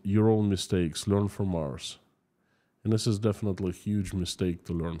own mistakes. Learn from ours. And this is definitely a huge mistake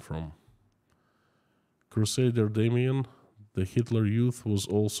to learn from. Crusader Damien, the Hitler Youth was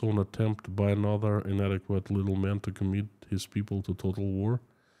also an attempt by another inadequate little man to commit his people to total war.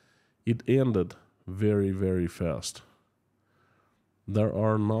 It ended very, very fast. There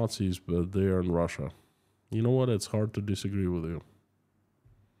are Nazis, but they are in Russia. You know what? It's hard to disagree with you.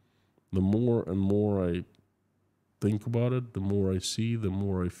 The more and more I think about it, the more I see, the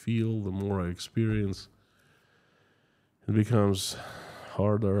more I feel, the more I experience, it becomes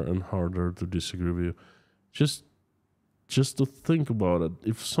harder and harder to disagree with you. Just to think about it,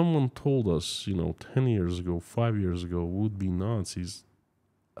 if someone told us, 10 years ago, 5 years ago, would be Nazis,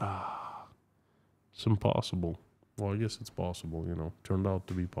 it's impossible. Well, I guess it's possible, turned out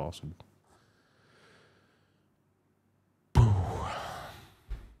to be possible.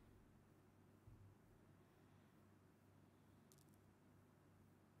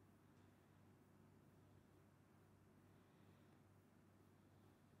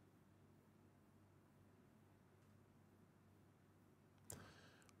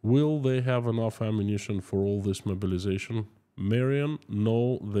 Will they have enough ammunition for all this mobilization? Marion,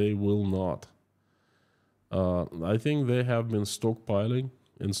 no, they will not. I think they have been stockpiling,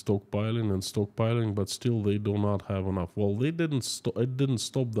 but still they do not have enough. Well, it didn't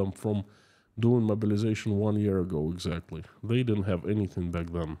stop them from doing mobilization 1 year ago exactly. They didn't have anything back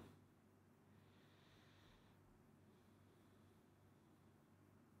then.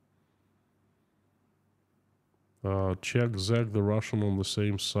 Check Zach the Russian on the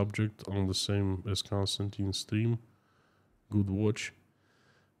same subject, on the same as Constantine stream. Good watch.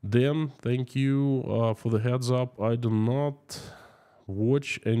 Dan, thank you for the heads up. I do not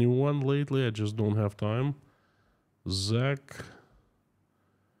watch anyone lately. I just don't have time. Zach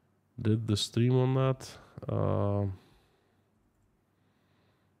did the stream on that.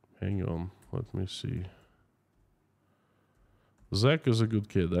 Hang on. Let me see. Zach is a good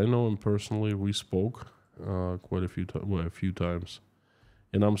kid. I know him personally. We spoke quite a few times,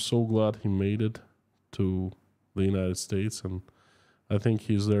 and I'm so glad he made it to the United States, and I think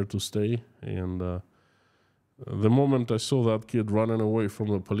he's there to stay. And the moment I saw that kid running away from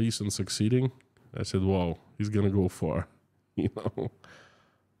the police and succeeding, I said, "Wow, he's gonna go far," you know.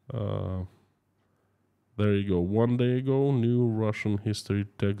 There you go. 1 day ago, new Russian history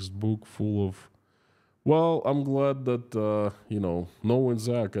textbook full of. Well, I'm glad that knowing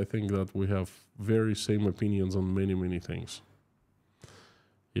Zach, I think that we have very same opinions on many things.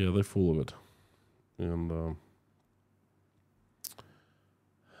 Yeah, they're full of it, and.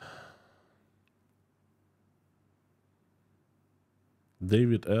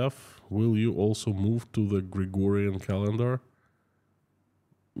 David F., will you also move to the Gregorian calendar?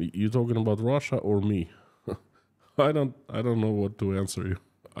 You talking about Russia or me? I don't know what to answer you.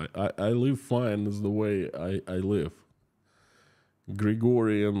 I live fine is the way I live.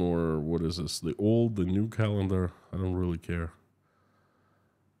 Gregorian or what is this? The old, the new calendar? I don't really care.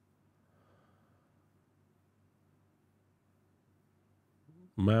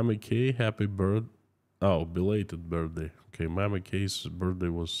 Mammy K, happy birthday. Oh, belated birthday. Okay, Mammy K's birthday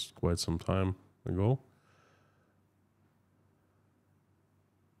was quite some time ago.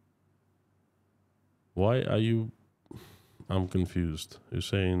 Why are you... I'm confused. You're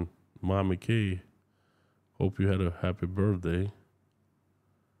saying, Mammy K, hope you had a happy birthday.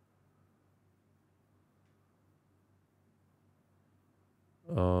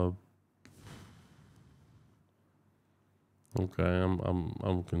 Okay,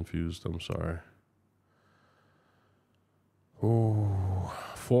 I'm confused. I'm sorry. Oh,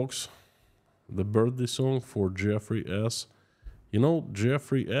 folks, the birthday song for Jeffrey S. You know,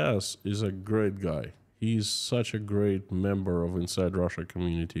 Jeffrey S. is a great guy. He's such a great member of Inside Russia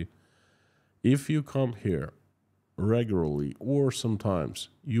community. If you come here regularly or sometimes,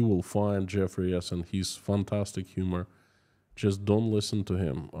 you will find Jeffrey S. and his fantastic humor. Just don't listen to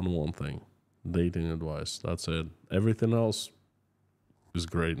him on one thing. Dating advice. That's it. Everything else is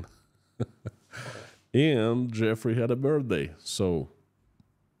great. And Jeffrey had a birthday, so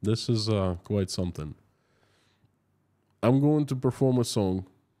this is quite something. I'm going to perform a song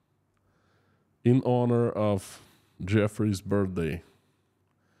in honor of Jeffrey's birthday.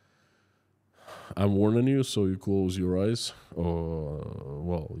 I'm warning you, so you close your eyes.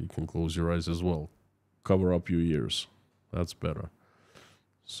 Well, you can close your eyes as well. Cover up your ears. That's better.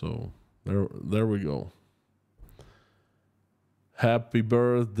 So there we go. Happy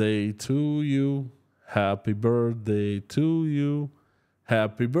birthday to you. Happy birthday to you.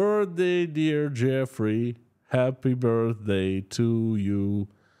 Happy birthday, dear Jeffrey. Happy birthday to you.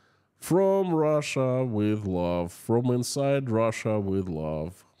 From Russia with love. From inside Russia with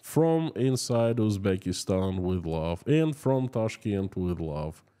love. From inside Uzbekistan with love. And from Tashkent with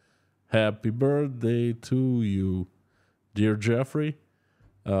love. Happy birthday to you. Dear Jeffrey,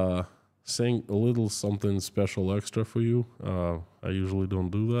 sing a little something special extra for you. I usually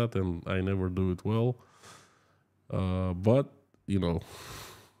don't do that, and I never do it well. But,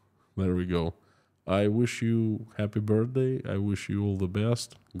 there we go. I wish you happy birthday. I wish you all the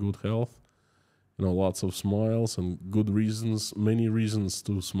best, good health, lots of smiles and good reasons, many reasons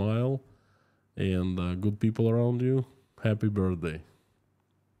to smile, and good people around you. Happy birthday.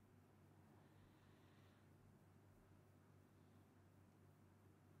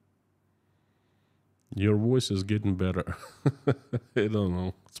 Your voice is getting better. I don't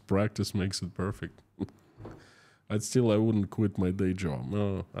know. It's practice makes it perfect. I wouldn't quit my day job.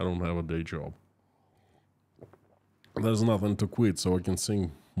 No, I don't have a day job. There's nothing to quit, so I can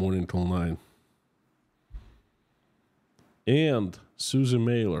sing morning till 9. And Susie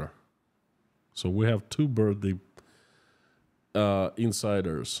Mailer. So we have 2 birthday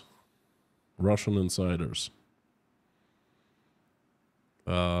insiders. Russian insiders.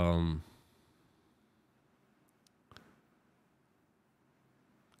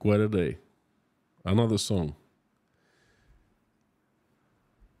 Quite a day. Another song.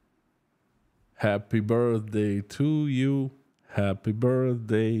 Happy birthday to you. Happy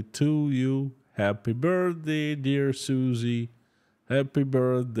birthday to you. Happy birthday, dear Susie. Happy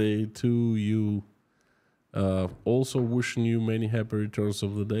birthday to you. Also wishing you many happy returns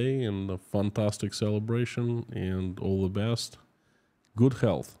of the day and a fantastic celebration and all the best. Good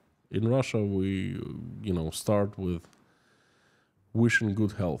health. In Russia, we, start with wishing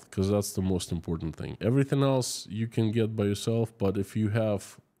good health, because that's the most important thing. Everything else you can get by yourself, but if you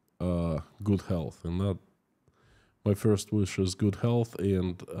have good health, and that, my first wish is good health,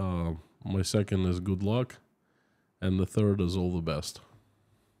 and my second is good luck, and the third is all the best.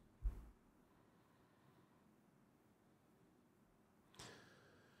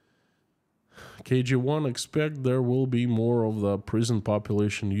 KG1, expect there will be more of the prison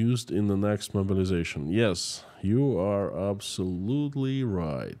population used in the next mobilization. Yes, you are absolutely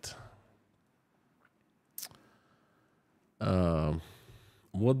right.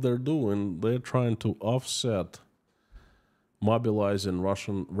 What they're doing, they're trying to offset mobilizing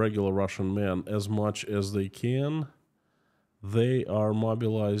regular Russian men as much as they can. They are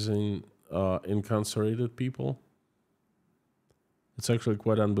mobilizing incarcerated people. It's actually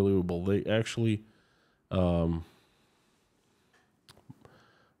quite unbelievable. They actually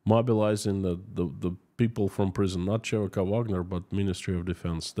mobilizing the people from prison, not Chevika Wagner, but Ministry of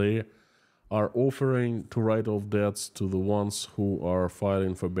Defense. They are offering to write off debts to the ones who are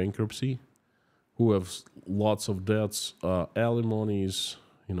filing for bankruptcy, who have lots of debts, alimonies,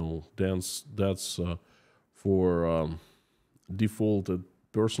 debts for defaulted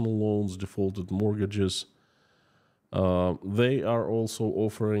personal loans, defaulted mortgages. They are also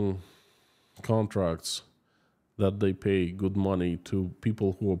offering contracts that they pay good money to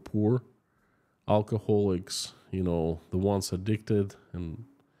people who are poor, alcoholics, the ones addicted, and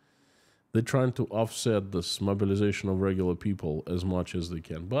they're trying to offset this mobilization of regular people as much as they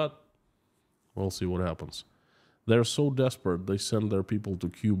can. But we'll see what happens. They're so desperate, they send their people to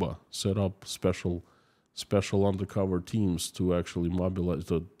Cuba, set up special undercover teams to actually mobilize,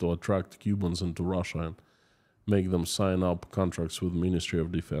 to attract Cubans into Russia and make them sign up contracts with the Ministry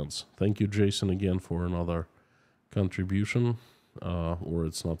of Defense. Thank you, Jason, again for another contribution. Or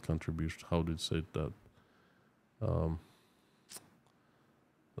it's not contribution. How did you say that?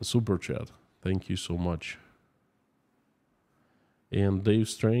 A super chat. Thank you so much. And Dave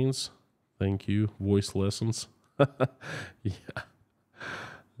Strains, thank you. Voice lessons. Yeah.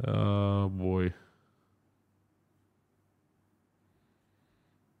 Oh, boy.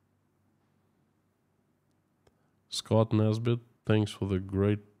 Scott Nesbitt, thanks for the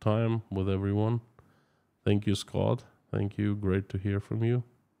great time with everyone. Thank you, Scott. Thank you. Great to hear from you.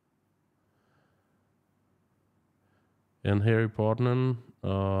 And Harry Portman,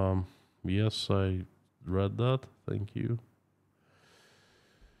 yes, I read that. Thank you.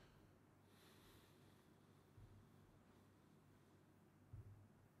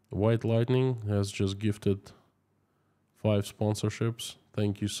 White Lightning has just gifted 5 sponsorships.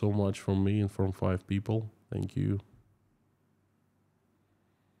 Thank you so much from me and from 5 people. Thank you.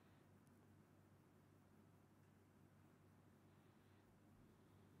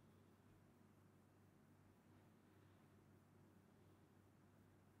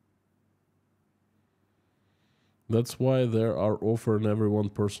 That's why there are offering everyone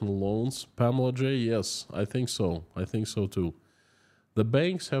personal loans. Pamela J, yes, I think so. I think so too. The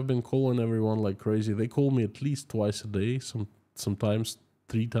banks have been calling everyone like crazy. They call me at least twice a day, sometimes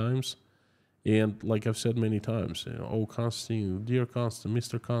 3 times. And like I've said many times, oh, Constantine, dear Constantine,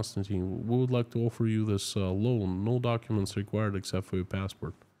 Mr. Constantine, we would like to offer you this loan. No documents required except for your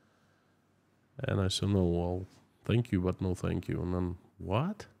passport. And I said, no, well, thank you, but no thank you. And then,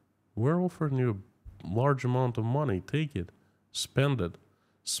 what? We're offering you a large amount of money. Take it. Spend it.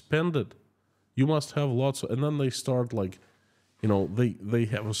 Spend it. You must have lots of... And then they start like, they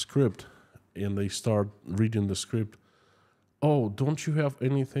have a script and they start reading the script. Oh, don't you have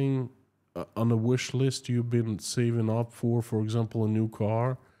anything on a wish list you've been saving up for example, a new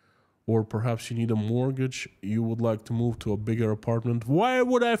car? Or perhaps you need a mortgage, you would like to move to a bigger apartment. Why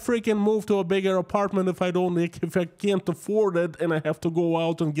would I freaking move to a bigger apartment if I can't afford it and I have to go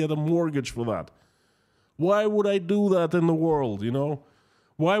out and get a mortgage for that? Why would I do that in the world,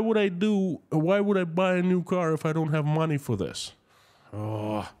 Why would I buy a new car if I don't have money for this?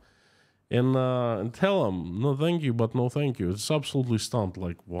 Oh. And tell them, no thank you, but no thank you. It's absolutely stumped.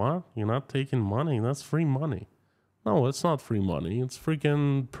 Like, what? You're not taking money? That's free money. No, it's not free money. It's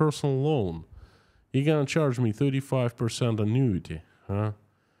freaking personal loan. You're going to charge me 35% annuity, huh?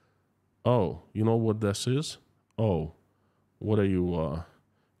 Oh, you know what this is? Oh, what are you,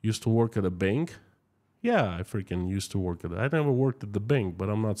 used to work at a bank? Yeah, I freaking used to work at it. I never worked at the bank, but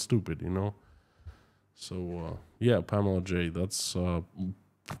I'm not stupid, So, yeah, Pamela J, that's...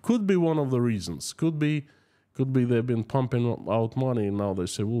 could be one of the reasons. Could be they've been pumping out money and now they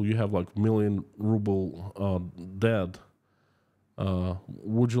say, well, you have like million ruble debt.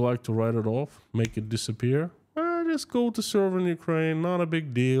 Would you like to write it off? Make it disappear? Just go to serve in Ukraine. Not a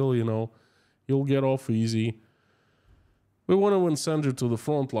big deal, You'll get off easy. We want to send you to the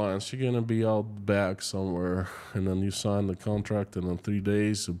front lines. You're going to be out back somewhere. And then you sign the contract and in 3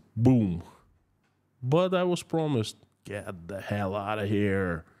 days, boom. But I was promised, get the hell out of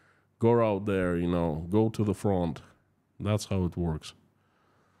here. Go out there, go to the front. That's how it works.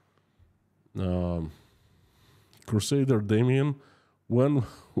 Crusader Damien, When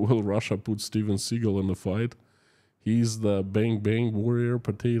will Russia put Steven Seagal in the fight? He's the bang bang warrior,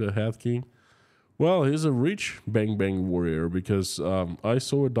 potato head king. Well, he's a rich bang bang warrior because I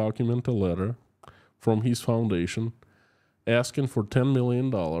saw a document, a letter from his foundation asking for $10 million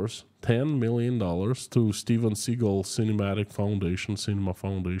to Steven Seagal Cinema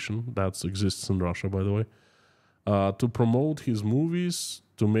Foundation, that exists in Russia, by the way, to promote his movies,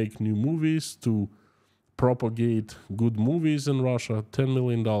 to make new movies, to propagate good movies in Russia, $10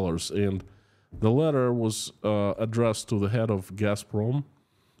 million. And the letter was addressed to the head of Gazprom,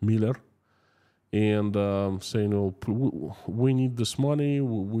 Miller, and saying, oh, we need this money,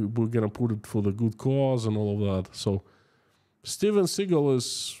 we're going to put it for the good cause and all of that. So Steven Seagal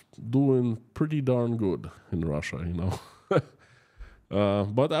is doing pretty darn good in Russia, you know.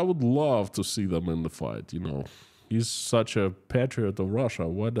 But I would love to see them in the fight, you know. He's such a patriot of Russia.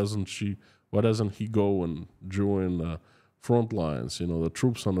 Why doesn't he go and join the front lines, you know, the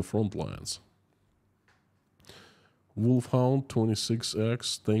troops on the front lines? Wolfhound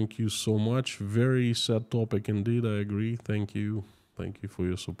 26X, thank you so much. Very sad topic indeed, I agree. Thank you. Thank you for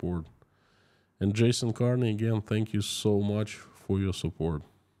your support. And Jason Carney, again, thank you so much for your support.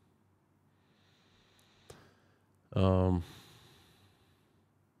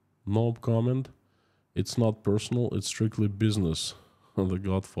 Nope comment. It's not personal, it's strictly business. The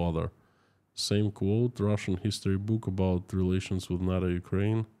Godfather. Same quote, Russian history book about relations with NATO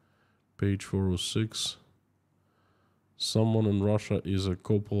Ukraine, page 406. Someone in Russia is a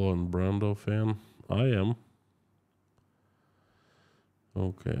Coppola and Brando fan. I am.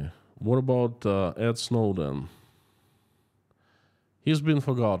 Okay. What about Ed Snowden? He's been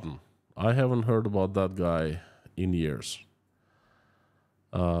forgotten. I haven't heard about that guy in years.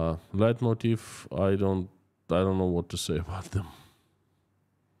 Leitmotiv, I don't know what to say about them.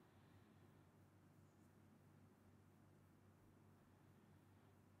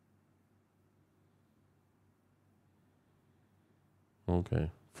 Okay,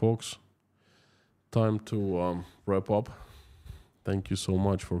 folks, time to wrap up. Thank you so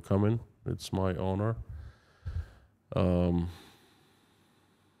much for coming. It's my honor.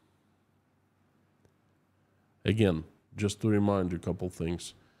 Again, just to remind you a couple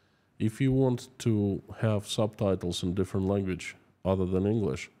things. If you want to have subtitles in different language other than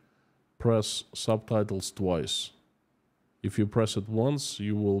English, press subtitles twice. If you press it once,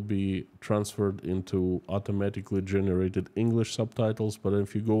 you will be transferred into automatically generated English subtitles, but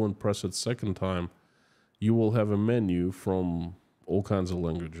if you go and press it second time, you will have a menu from all kinds of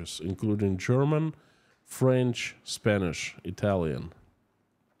languages, including German, French, Spanish, Italian.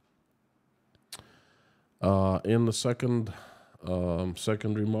 And the second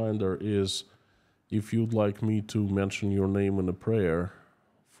reminder is, if you'd like me to mention your name in a prayer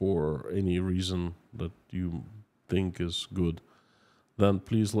for any reason that you think is good, then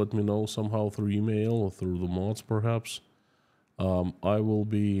please let me know somehow through email or through the mods perhaps. I will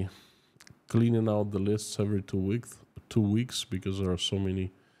be cleaning out the lists every 2 weeks because there are so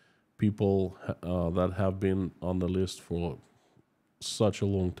many people that have been on the list for such a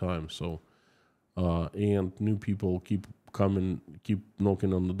long time. So and new people keep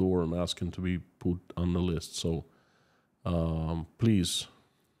knocking on the door and asking to be put on the list. So please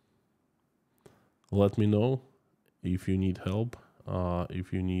let me know if you need help,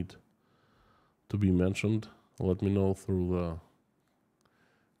 if you need to be mentioned. Let me know through the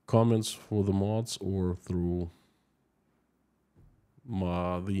comments for the mods or through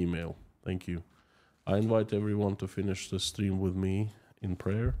the email. Thank you. I invite everyone to finish the stream with me in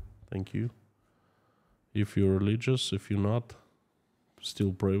prayer. Thank you. If you're religious, if you're not,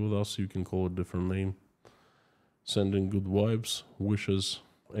 still pray with us. You can call it a different name. Sending good vibes, wishes,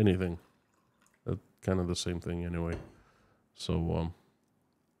 anything. That's kind of the same thing anyway. So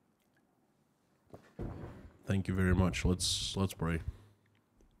thank you very much. Let's pray.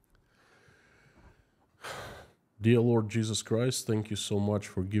 Dear Lord Jesus Christ, thank you so much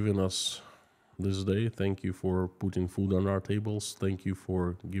for giving us this day. Thank you for putting food on our tables. Thank you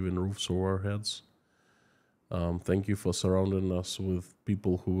for giving roofs over our heads. Thank you for surrounding us with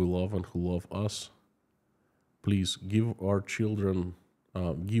people who we love and who love us. Please give our children,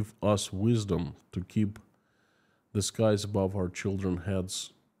 give us wisdom to keep the skies above our children's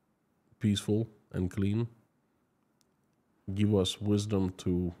heads peaceful and clean. Give us wisdom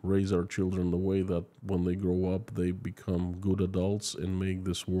to raise our children the way that when they grow up, they become good adults and make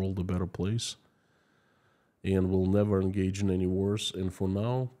this world a better place. And will never engage in any wars. And for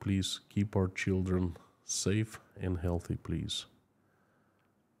now, please keep our children safe and healthy, please.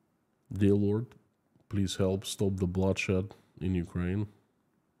 Dear Lord, please help stop the bloodshed in Ukraine.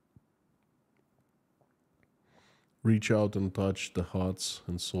 Reach out and touch the hearts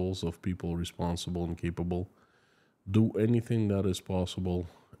and souls of people responsible and capable. Do anything that is possible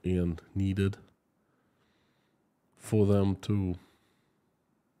and needed for them to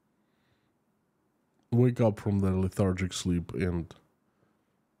wake up from their lethargic sleep and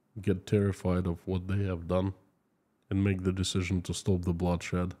get terrified of what they have done and make the decision to stop the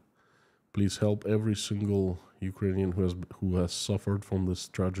bloodshed. Please help every single Ukrainian who has suffered from this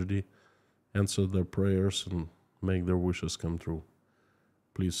tragedy, answer their prayers and make their wishes come true.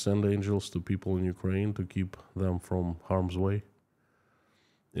 Please send angels to people in Ukraine to keep them from harm's way.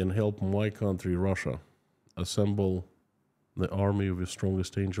 And help my country, Russia, assemble the army of your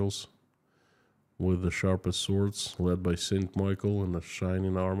strongest angels with the sharpest swords, led by Saint Michael in the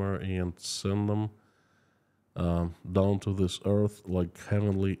shining armor, and send them down to this earth like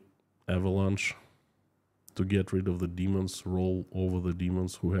heavenly avalanche to get rid of the demons, roll over the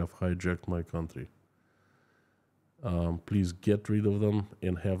demons who have hijacked my country. Please get rid of them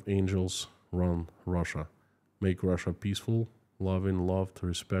and have angels run Russia. Make Russia peaceful, loving, loved,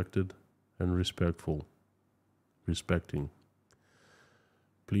 respected, and respecting.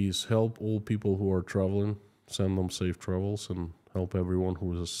 Please help all people who are traveling, send them safe travels, and help everyone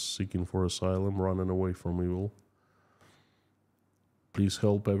who is seeking for asylum, running away from evil. Please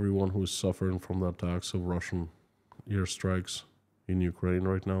help everyone who is suffering from the attacks of Russian airstrikes in Ukraine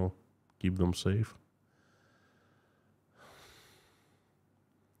right now. Keep them safe.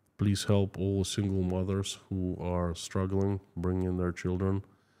 Please help all single mothers who are struggling, bringing their children,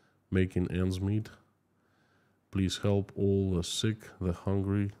 making ends meet. Please help all the sick, the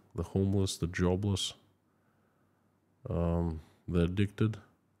hungry, the homeless, the jobless, the addicted,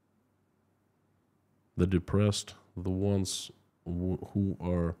 the depressed, the ones who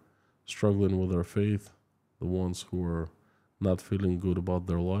are struggling with their faith, the ones who are not feeling good about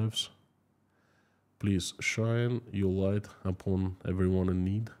their lives. Please shine your light upon everyone in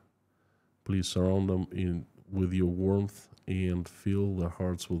need. Please surround them with your warmth and fill their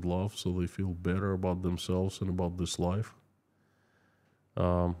hearts with love so they feel better about themselves and about this life.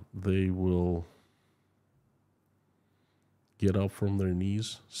 They will get up from their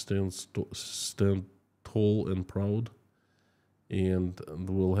knees, stand tall and proud, and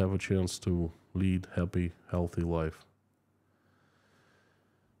will have a chance to lead happy, healthy life.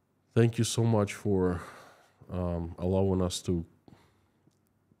 Thank you so much for allowing us to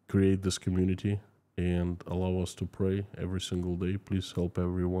create this community and allow us to pray every single day. Please help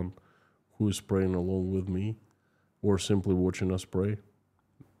everyone who is praying along with me or simply watching us pray.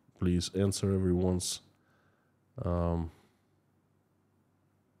 Please answer everyone's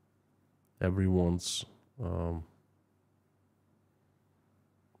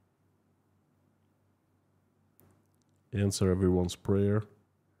prayer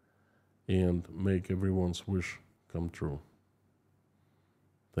and make everyone's wish come true.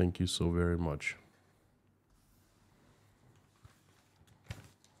 Thank you so very much.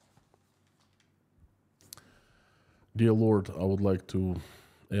 Dear Lord, I would like to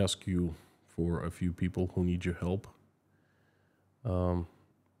ask you for a few people who need your help. And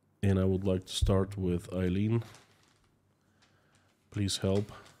I would like to start with Eileen. Please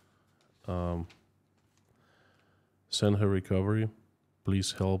help. Send her recovery.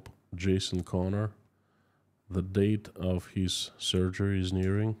 Please help Jason Connor. The date of his surgery is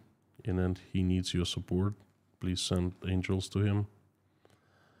nearing, and he needs your support. Please send angels to him.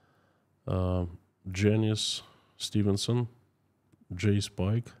 Janice Stevenson, Jay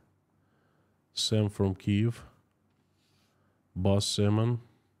Spike, Sam from Kiev, Buzz Salmon,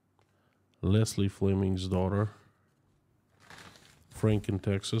 Leslie Fleming's daughter, Frank in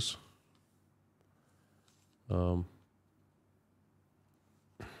Texas,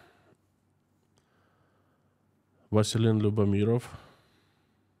 Vasilin Lubomirov,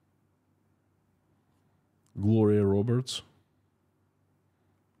 Gloria Roberts,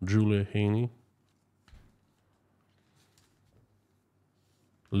 Julia Haney,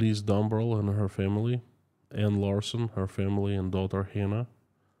 Liz Dumbrell and her family, Ann Larson, her family and daughter Hannah,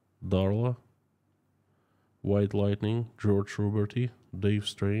 Darla, White Lightning, George Ruberty, Dave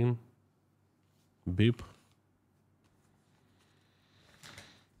Strain, Bip,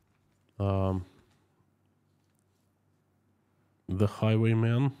 The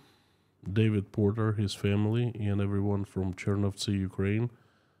Highwayman, David Porter, his family, and everyone from Chernovtsi, Ukraine,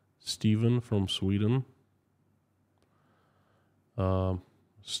 Stephen from Sweden,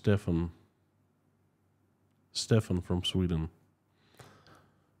 Stefan from Sweden,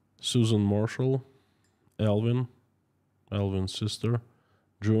 Susan Marshall, Alvin's sister,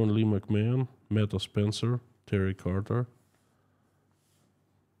 Joan Lee McMahon, Meta Spencer, Terry Carter,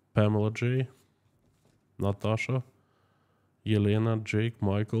 Pamela J., Natasha, Yelena, Jake,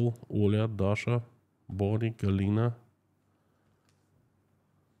 Michael, Oля, Dasha, Bonnie, Galina,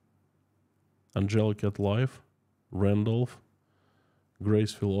 Angelic at Life, Randolph,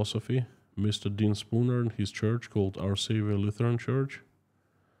 Grace Philosophy, Mr. Dean Spooner and his church called Our Savior Lutheran Church,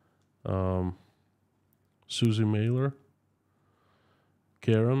 Susie Mailer,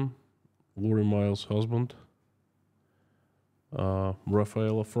 Karen, Lori Miles' husband,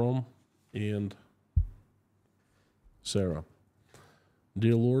 Rafaela From, and Sarah.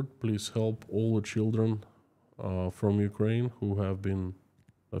 Dear Lord, please help all the children from Ukraine who have been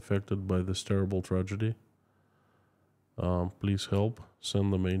affected by this terrible tragedy. Please help,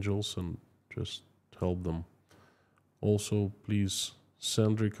 send them angels and just help them. Also, please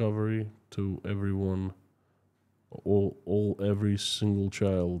send recovery to everyone, every single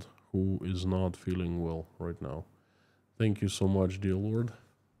child who is not feeling well right now. Thank you so much, dear Lord.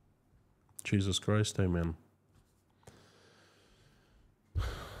 Jesus Christ, amen.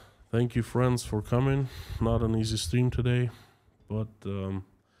 Thank you, friends, for coming. Not an easy stream today, but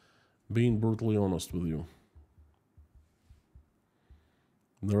being brutally honest with you.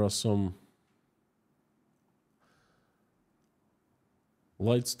 There are some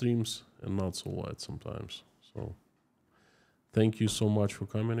light streams and not so light sometimes. So thank you so much for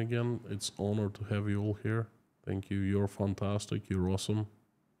coming again. It's an honor to have you all here. Thank you. You're fantastic. You're awesome.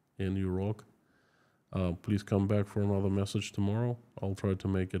 And you rock. Please come back for another message tomorrow. I'll try to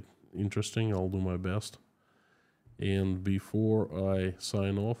make it interesting. I'll do my best. And before I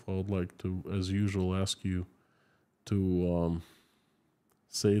sign off, I would like to, as usual, ask you to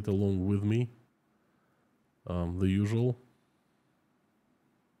say it along with me. The usual.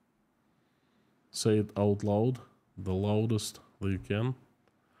 Say it out loud, the loudest that you can.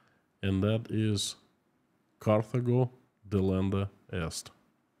 And that is Carthago delenda est.